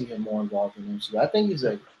like to see him more involved in the MCU. I think he's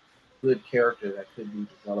a good character that could be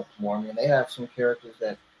developed more. I mean, they have some characters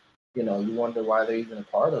that, you know, you wonder why they're even a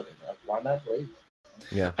part of it. Like, why not Blade?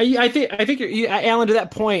 Yeah, I think Alan, to that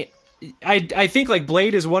point, I think like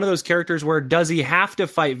Blade is one of those characters where does he have to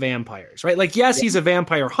fight vampires, right? Like, yes, he's a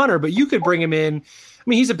vampire hunter, but you could bring him in. I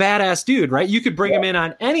mean, he's a badass dude, right? You could bring him in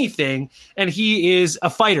on anything, and he is a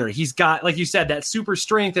fighter. He's got, like you said, that super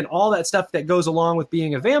strength and all that stuff that goes along with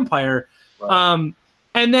being a vampire. Right.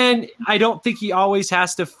 And then I don't think he always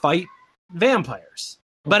has to fight vampires.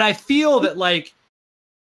 But I feel that, like,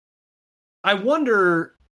 I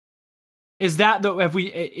wonder, is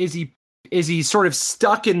he sort of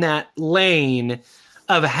stuck in that lane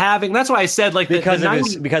of having? That's why I said, like, because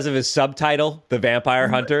of his subtitle, The Vampire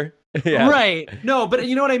Hunter. Yeah. Right. No, but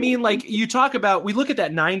you know what I mean? Like, you talk about, we look at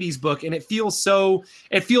that 90s book and it feels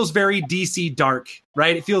very DC dark,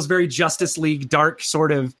 right? It feels very Justice League dark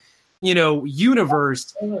sort of, you know,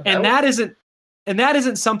 universe. And that isn't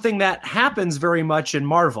something that happens very much in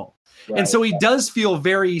Marvel. Right. And so he does feel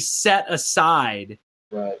very set aside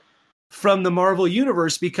from the Marvel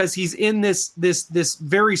universe because he's in this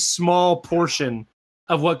very small portion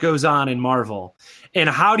of what goes on in Marvel. And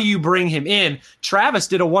how do you bring him in? Travis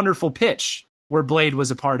did a wonderful pitch where Blade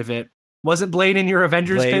was a part of it. Wasn't Blade in your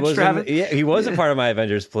Avengers pitch, Travis? Yeah, he was a part of my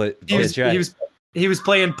Avengers pitch. He was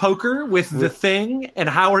playing poker with the Thing and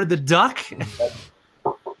Howard the Duck.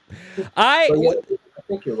 I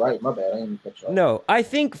think you're right. My bad. I didn't catch up. No, I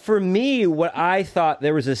think for me, what I thought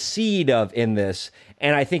there was a seed of in this,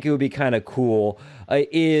 and I think it would be kind of cool,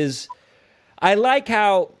 is I like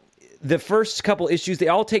how the first couple issues, they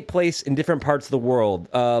all take place in different parts of the world.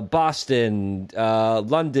 Boston,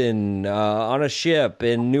 London, on a ship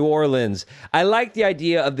in New Orleans. I like the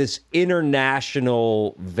idea of this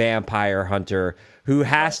international vampire hunter who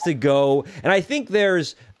has to go. And I think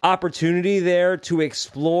there's opportunity there to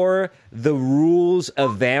explore the rules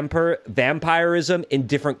of vampirism in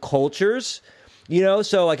different cultures. You know,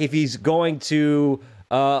 so like if he's going to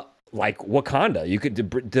like Wakanda, you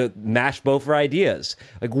could to mash both for ideas.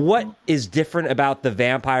 Like, what is different about the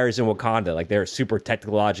vampires in Wakanda? Like, they're super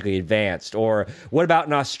technologically advanced. Or what about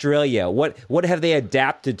in Australia? What have they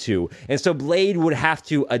adapted to? And so Blade would have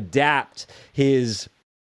to adapt his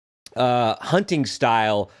hunting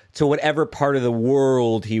style to whatever part of the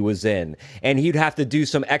world he was in. And he'd have to do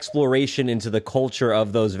some exploration into the culture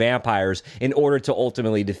of those vampires in order to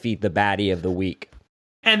ultimately defeat the baddie of the week.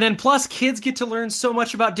 And then plus kids get to learn so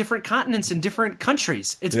much about different continents and different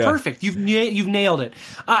countries. It's perfect. You've nailed it.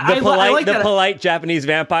 The polite Japanese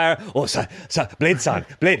vampire. Oh, Blade-san,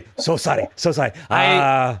 Blade. So sorry.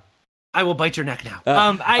 I will bite your neck now.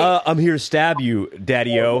 I'm here to stab you,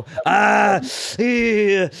 Daddy-o. I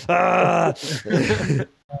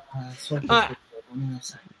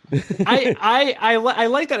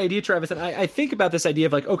like that idea, Travis, and I think about this idea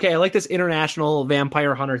of like, okay, I like this international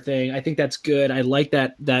vampire hunter thing. I think that's good. I like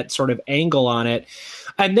that sort of angle on it.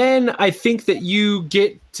 And then I think that you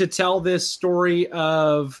get to tell this story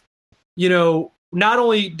of, you know, not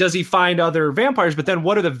only does he find other vampires, but then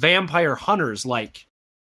what are the vampire hunters like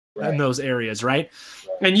in those areas, right?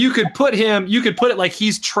 And you could put it like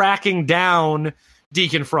he's tracking down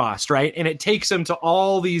Deacon Frost, right? And it takes him to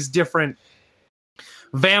all these different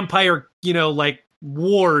vampire, you know, like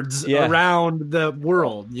wards around the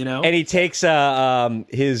world, you know? And he takes his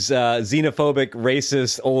xenophobic,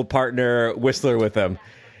 racist old partner Whistler with him.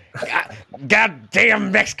 God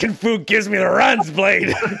damn, Mexican food gives me the runs,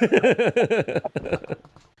 Blade.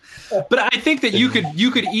 But I think that you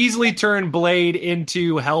could easily turn Blade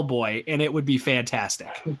into Hellboy, and it would be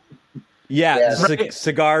fantastic. Yeah,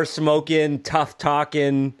 cigar smoking, tough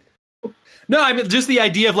talking. No, I mean just the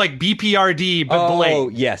idea of like BPRD, but Blade. Oh,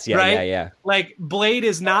 yes, right? yeah. Like Blade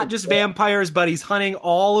is not just vampires, but he's hunting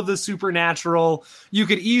all of the supernatural. You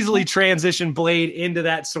could easily transition Blade into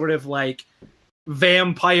that sort of like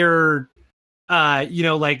vampire, you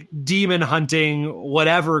know, like demon hunting,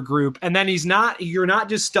 whatever group. And then you're not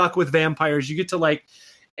just stuck with vampires. You get to like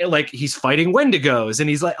he's fighting Wendigos, and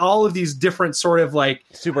he's like all of these different sort of like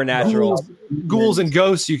supernatural ghouls and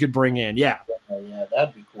ghosts you could bring in. Yeah,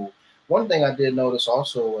 that'd be cool. One thing I did notice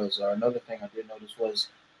also was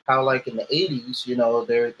how how like in the 80s, you know,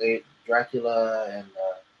 they Dracula and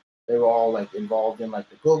they were all like involved in like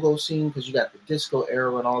the go-go scene because you got the disco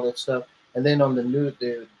era and all that stuff. And then on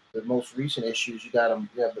the most recent issues, you have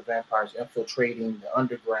the vampires infiltrating the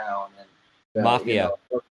underground and mafia,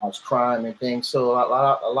 crime and things. So a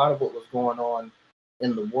lot of what was going on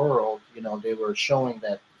in the world, you know, they were showing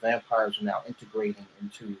that vampires are now integrating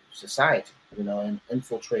into society, you know, and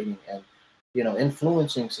infiltrating and, you know,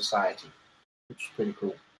 influencing society, which is pretty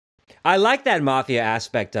cool. I like that mafia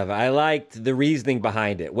aspect of it. I liked the reasoning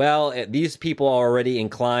behind it. Well, these people are already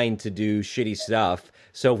inclined to do shitty stuff,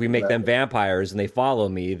 so if we make them vampires and they follow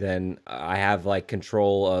me, then I have like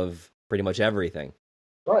control of pretty much everything.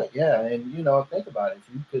 Right, yeah, and you know, think about it.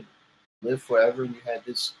 If you could live forever and you had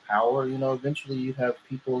this power, you know, eventually you'd have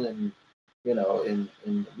people in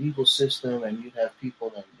the legal system, and you'd have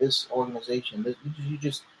people in this organization. You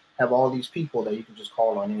just have all these people that you can just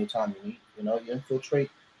call on anytime you need. You know, you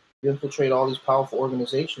infiltrate all these powerful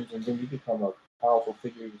organizations, and then you become a powerful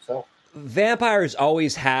figure yourself. Vampires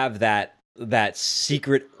always have that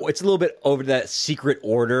secret. It's a little bit over that secret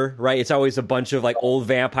order, right? It's always a bunch of like old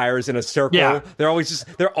vampires in a circle. Yeah. They're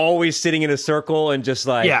always sitting in a circle and just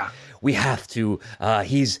like, we have to.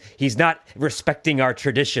 He's not respecting our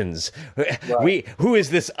traditions. Right. Who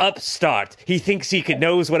is this upstart? He thinks he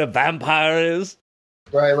knows what a vampire is.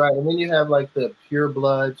 Right. And then you have like the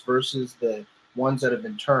purebloods versus the ones that have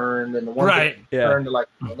been turned, and the ones that have been turned to like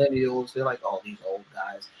millennials. They're like, oh, these old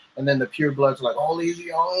guys. And then the purebloods are like, all these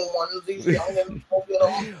young ones, these young and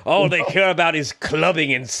all they care about is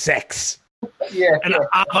clubbing and sex. Yeah, and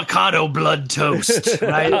avocado blood toast,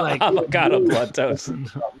 right? Like avocado blood toast.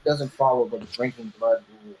 It doesn't follow the drinking blood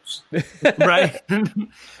rules, right?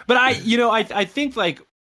 But I think like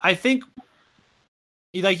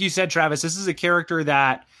you said, Travis, this is a character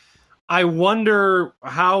that I wonder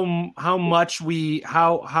how we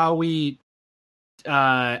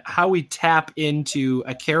tap into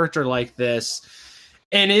a character like this.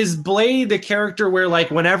 And is Blade the character where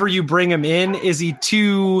like whenever you bring him in,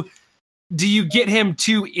 do you get him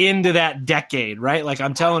too into that decade, right? Like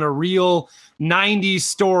I'm telling a real 90s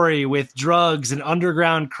story with drugs and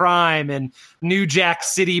underground crime and New Jack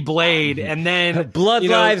City Blade, and then Blood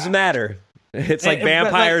Lives Matter. It's like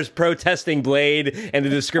vampires protesting Blade and the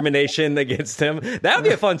discrimination against him. That would be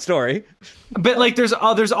a fun story. But like, there's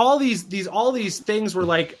all these things where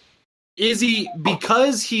like, is he,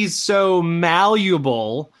 because he's so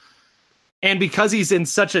malleable and because he's in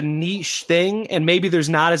such a niche thing and maybe there's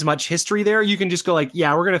not as much history there, you can just go like,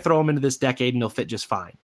 yeah, we're going to throw him into this decade and he'll fit just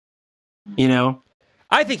fine. You know?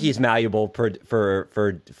 I think he's malleable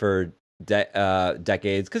for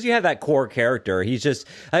decades, because you have that core character. He's just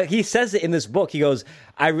he says it in this book. He goes,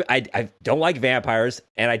 I don't like vampires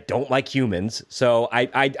and I don't like humans, so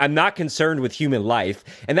I'm not concerned with human life,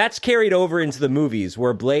 and that's carried over into the movies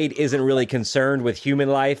where Blade isn't really concerned with human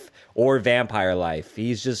life or vampire life.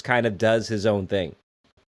 He's just kind of does his own thing,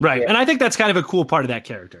 right? And I think that's kind of a cool part of that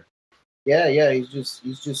character. Yeah, he's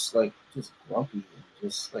just like just grumpy,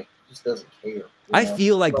 just doesn't care. I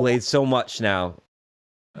feel like Blade so much now.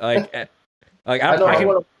 Like I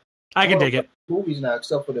can dig it. Movies now,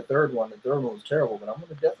 except for the third one. The third one was terrible, but I'm going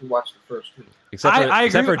to definitely watch the first two.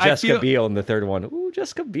 Except for Jessica Biel in the third one. Ooh,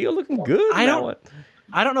 Jessica Biel looking good. I don't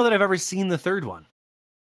know that I've ever seen the third one.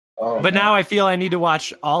 But now I feel I need to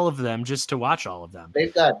watch all of them just to watch all of them.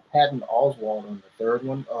 They've got Patton Oswalt in the third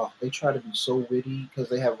one. Oh, they try to be so witty because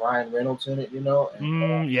they have Ryan Reynolds in it, you know.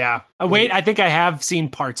 And, yeah. Wait, I think I have seen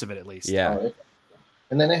parts of it at least. Yeah.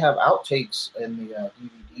 And then they have outtakes in the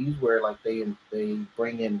DVDs where like they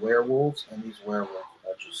bring in werewolves, and these werewolves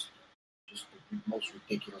are just the most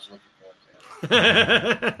ridiculous looking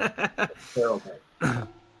ones. Terrible.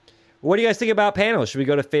 What do you guys think about panels? Should we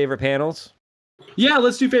go to favorite panels? Yeah,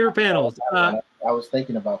 let's do favorite panels. I was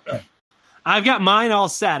thinking about that. I've got mine all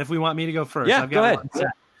set. If we want me to go first, yeah, go ahead.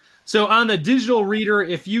 So on the digital reader,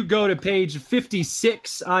 if you go to page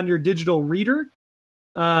 56 on your digital reader,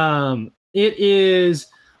 it is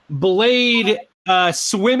Blade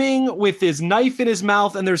swimming with his knife in his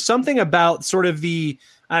mouth, and there's something about sort of the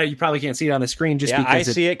you probably can't see it on the screen just because I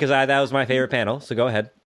see it because that was my favorite panel. So go ahead.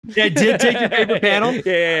 I did take your favorite panel.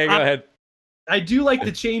 Yeah, go ahead. I do like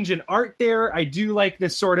the change in art there. I do like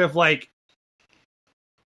this sort of like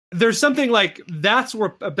there's something like that's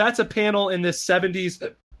a panel in this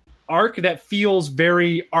 70s arc that feels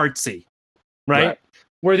very artsy, right?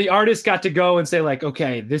 Where the artist got to go and say like,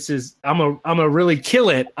 okay, this is I'm a really kill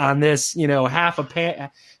it on this, you know, half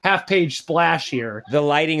page splash here. The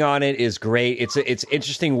lighting on it is great. It's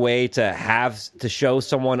interesting way to show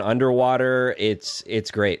someone underwater.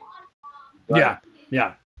 It's great. Right.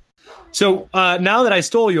 Yeah. So now that I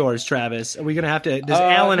stole yours, Travis, are we gonna have to? Does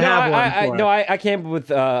Alan have one? No, I came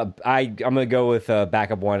with. I'm gonna go with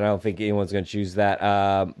backup one. I don't think anyone's gonna choose that.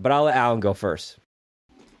 But I'll let Alan go first.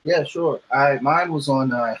 Yeah, sure. Mine was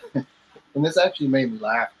on, and this actually made me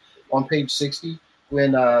laugh. On page 60,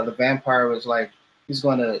 when the vampire was like, he's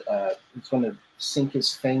gonna sink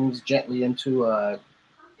his fangs gently into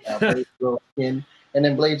Blade's girl's skin, and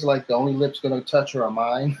then Blade's like, the only lips gonna touch her are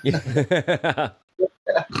mine.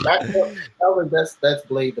 That's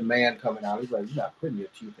Blade the man coming out. He's like, you're not putting your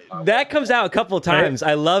teeth in my That comes out a couple of times.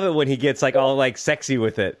 I love it when he gets like all like sexy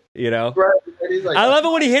with it, you know? Right. Like, I love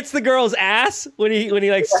it when he hits the girl's ass when he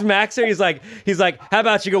like smacks her. He's like, how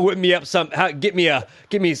about you go whip me up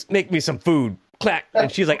make me some food. Clack.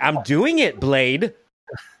 And she's like, I'm doing it, Blade.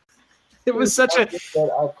 It was such a.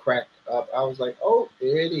 I cracked up. I was like, oh,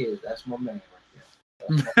 there it is. That's my man.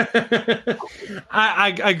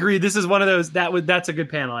 I agree. This is one of those that's a good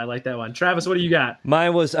panel. I like that one. Travis, what do you got?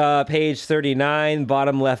 Mine was page 39,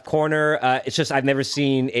 bottom left corner. It's just I've never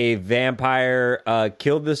seen a vampire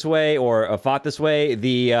killed this way or fought this way.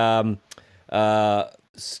 The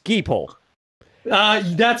ski pole.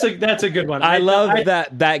 That's a good one. I love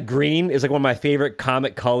that green is like one of my favorite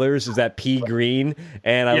comic colors. Is that pea green,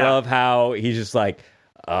 and I love how he's just like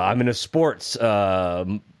I'm in a sports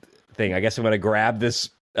thing. I guess I'm gonna grab this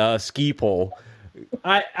ski pole.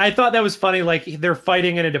 I thought that was funny. Like they're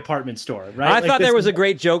fighting in a department store, right? I thought there was a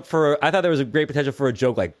great joke I thought there was a great potential for a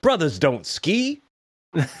joke like brothers don't ski.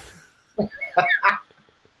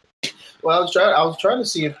 Well, I was trying to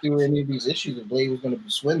see if there were any of these issues if Blade was going to be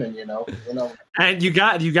swimming, you know. And you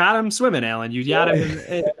got him swimming, Alan. You got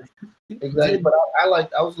him. Exactly. But I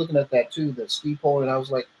was looking at that too, the ski pole, and I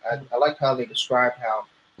was like, I liked how they described how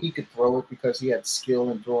he could throw it because he had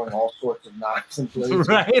skill in throwing all sorts of knives and blades.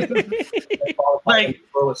 Right. Like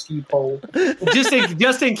throw a ski pole.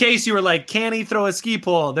 Just in case you were like, can he throw a ski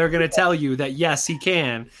pole? They're going to tell you that yes, he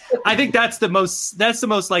can. I think that's the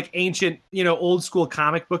most like ancient, old school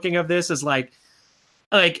comic booking of this is like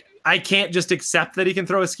I can't just accept that he can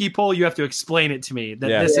throw a ski pole. You have to explain it to me that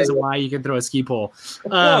this is why you can throw a ski pole.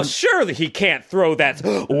 Well, surely he can't throw that.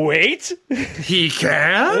 Wait, he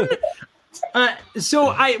can.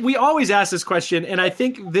 So we always ask this question, and I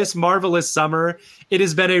think this marvelous summer, it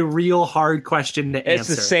has been a real hard question to answer. It's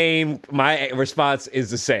the same. My response is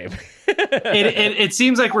the same. It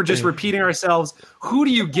seems like we're just repeating ourselves. Who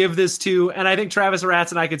do you give this to? And I think Travis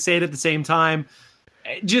Ratz and I could say it at the same time.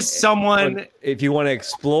 Just someone. If you want to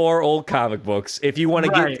explore old comic books, if you want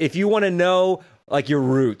to if you want to know like your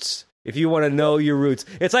roots. If you want to know your roots,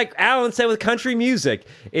 it's like Alan said with country music.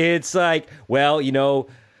 It's like, well,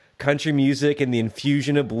 country music and the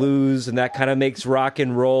infusion of blues, and that kind of makes rock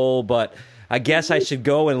and roll. But I guess I should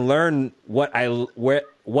go and learn where I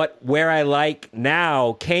like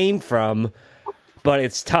now came from. But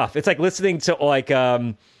it's tough. It's like listening to like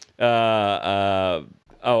I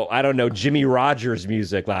don't know, Jimmy Rogers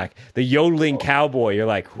music, like the yodeling cowboy. You're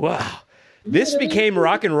like, wow, this became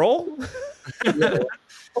rock and roll.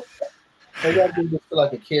 They got to do this for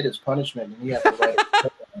like a kid as punishment, and you have to write.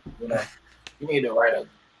 You need to write a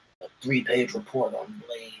 3-page report on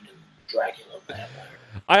Blade and Dracula.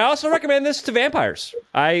 I also recommend this to vampires.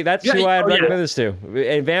 That's who I'd recommend this to.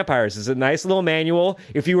 And vampires is a nice little manual.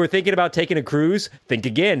 If you were thinking about taking a cruise, think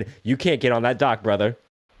again. You can't get on that dock, brother.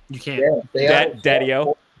 You can't.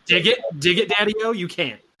 Daddy-o. Dig it, Daddy-o. You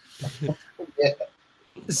can't. Yeah.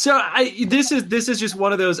 So this is just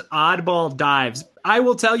one of those oddball dives. I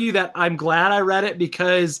will tell you that I'm glad I read it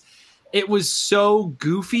because it was so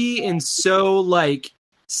goofy and so like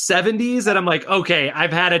 70s that I'm like, okay,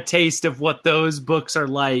 I've had a taste of what those books are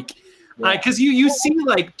like. Because you see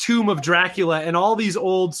like Tomb of Dracula and all these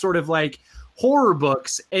old sort of like horror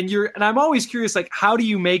books, and I'm always curious, like, how do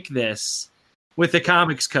you make this with the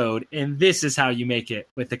Comics Code? And this is how you make it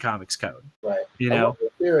with the Comics Code. Right. If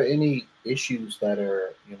there are any issues that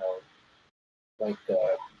are, like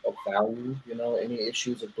of value, any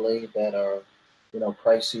issues of Blade that are,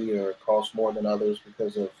 pricey or cost more than others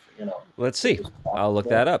because of, Let's see. I'll look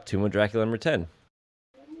that up. Tomb of Dracula number 10.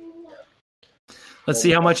 Let's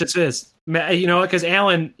see how much it is. Because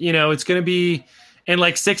Alan, it's going to be in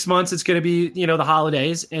like 6 months. It's going to be, the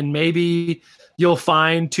holidays, and maybe you'll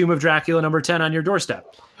find Tomb of Dracula number 10 on your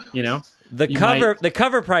doorstep. The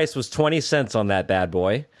cover price was 20 cents on that bad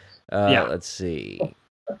boy. Let's see.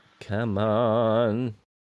 Come on.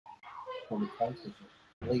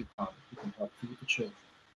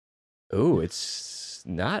 Ooh, it's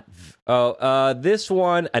not. This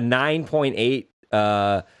one, a 9.8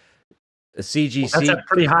 CGC. That's a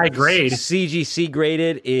pretty high grade. CGC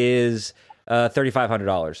graded is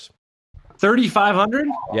 $3,500. $3,500?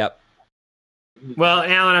 Yep. Well,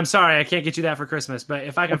 Alan, I'm sorry, I can't get you that for Christmas. But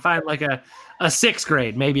if I can find like a 6th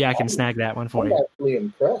grade, maybe I can snag that one for you. I'm actually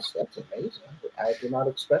impressed. That's amazing. I did not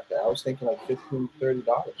expect that. I was thinking like $15, $30.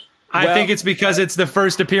 I think it's because it's the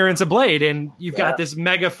first appearance of Blade, and you've got this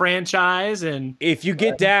mega franchise. And if you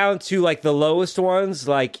get down to like the lowest ones,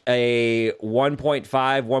 like a 1.5,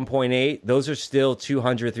 1.8, those are still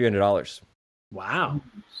 $200, $300. Wow,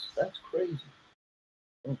 that's crazy.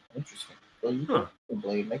 Interesting. Well, you can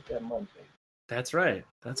Blade, make that money, baby. That's right.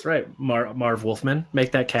 Marv Wolfman,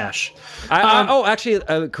 make that cash. Actually,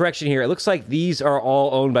 a correction here. It looks like these are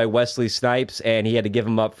all owned by Wesley Snipes, and he had to give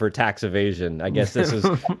them up for tax evasion. I guess this is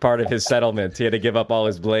part of his settlement. He had to give up all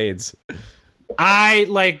his blades.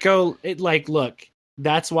 Look,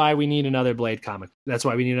 that's why we need another Blade comic. That's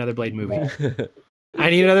why we need another Blade movie.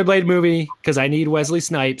 I need another Blade movie because I need Wesley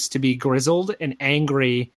Snipes to be grizzled and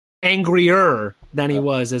angrier than he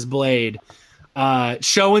was as Blade.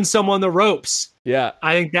 Showing someone the ropes. Yeah,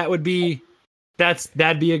 I think that'd be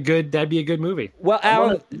a good movie. Well,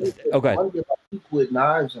 Alan, go ahead. With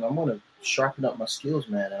knives, and I'm gonna sharpen up my skills,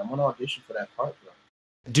 man. And I'm gonna audition for that part, bro.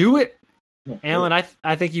 Do it, Alan. I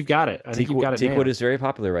think you've got it. Teakwood is very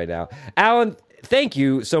popular right now. Alan, thank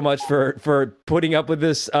you so much for putting up with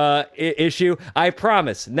this issue. I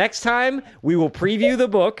promise next time we will preview the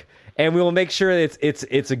book and we will make sure that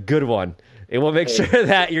it's a good one. It will make sure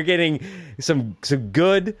that you're getting some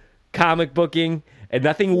good comic booking and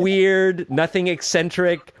nothing weird, nothing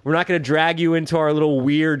eccentric. We're not going to drag you into our little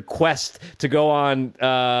weird quest to go on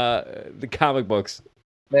the comic books.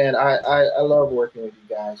 Man, I love working with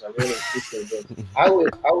you guys. I really appreciate it. I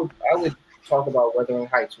would talk about Wuthering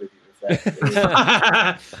Heights with you.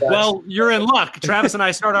 Well, you're in luck. Travis and I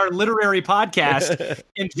start our literary podcast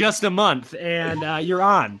in just a month, and you're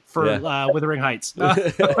on for Wuthering Heights.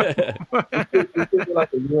 It took me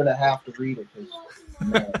like a year and a half to read it.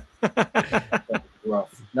 That's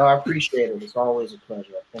rough. No, I appreciate it. It's always a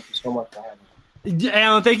pleasure. Thank you so much for having me.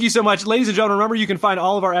 Alan, thank you so much. Ladies and gentlemen, remember you can find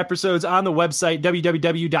all of our episodes on the website,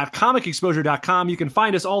 www.comicexposure.com. You can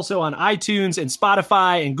find us also on iTunes and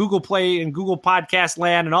Spotify and Google Play and Google Podcast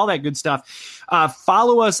Land and all that good stuff.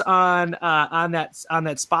 Follow us on that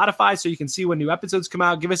Spotify so you can see when new episodes come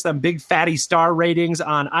out. Give us them big fatty star ratings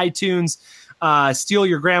on iTunes. Steal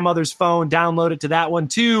your grandmother's phone, download it to that one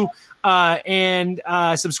too, and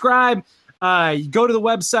subscribe. Go to the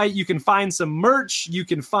website. You can find some merch. You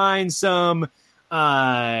can find some.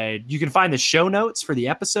 You can find the show notes for the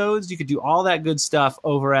episodes. You can do all that good stuff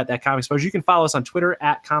over at that Comic Exposure. You can follow us on Twitter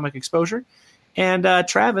at Comic Exposure. And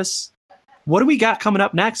Travis, what do we got coming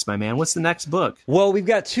up next, my man? What's the next book? Well, we've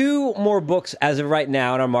got 2 more books as of right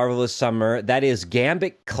now in our Marvelous Summer. That is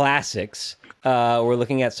Gambit Classics. We're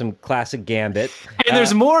looking at some classic Gambit. And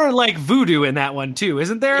there's more like voodoo in that one too,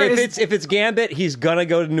 isn't there? If it's Gambit, he's gonna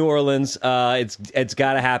go to New Orleans. It's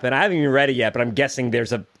gotta happen. I haven't even read it yet, but I'm guessing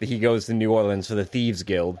he goes to New Orleans for the Thieves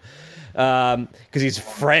Guild. Because he's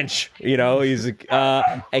French, he's a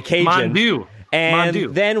Cajun. Mondu. And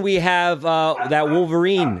Mondu. Then we have that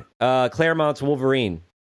Wolverine, Claremont's Wolverine.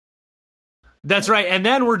 That's right. And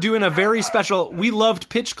then we're doing a very special. We loved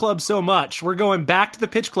Pitch Club so much. We're going back to the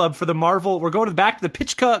Pitch Club for the Marvel. We're going back to the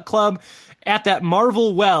Pitch Club at that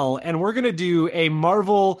Marvel well, and we're going to do a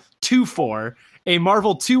Marvel 2-4, a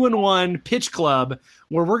Marvel 2-in-1 Pitch Club,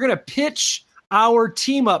 where we're going to pitch our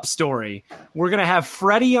team up story. We're going to have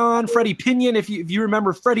Freddie on, Freddie Pinion. If you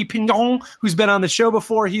remember Freddie Pinion, who's been on the show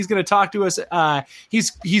before, he's going to talk to us.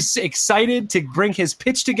 He's excited to bring his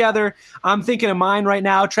pitch together. I'm thinking of mine right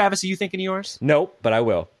now. Travis, are you thinking of yours? Nope, but I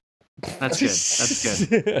will. That's good. That's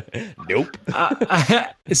good. Nope.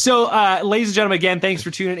 So, ladies and gentlemen, again, thanks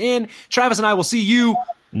for tuning in. Travis and I will see you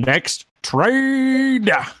next trade.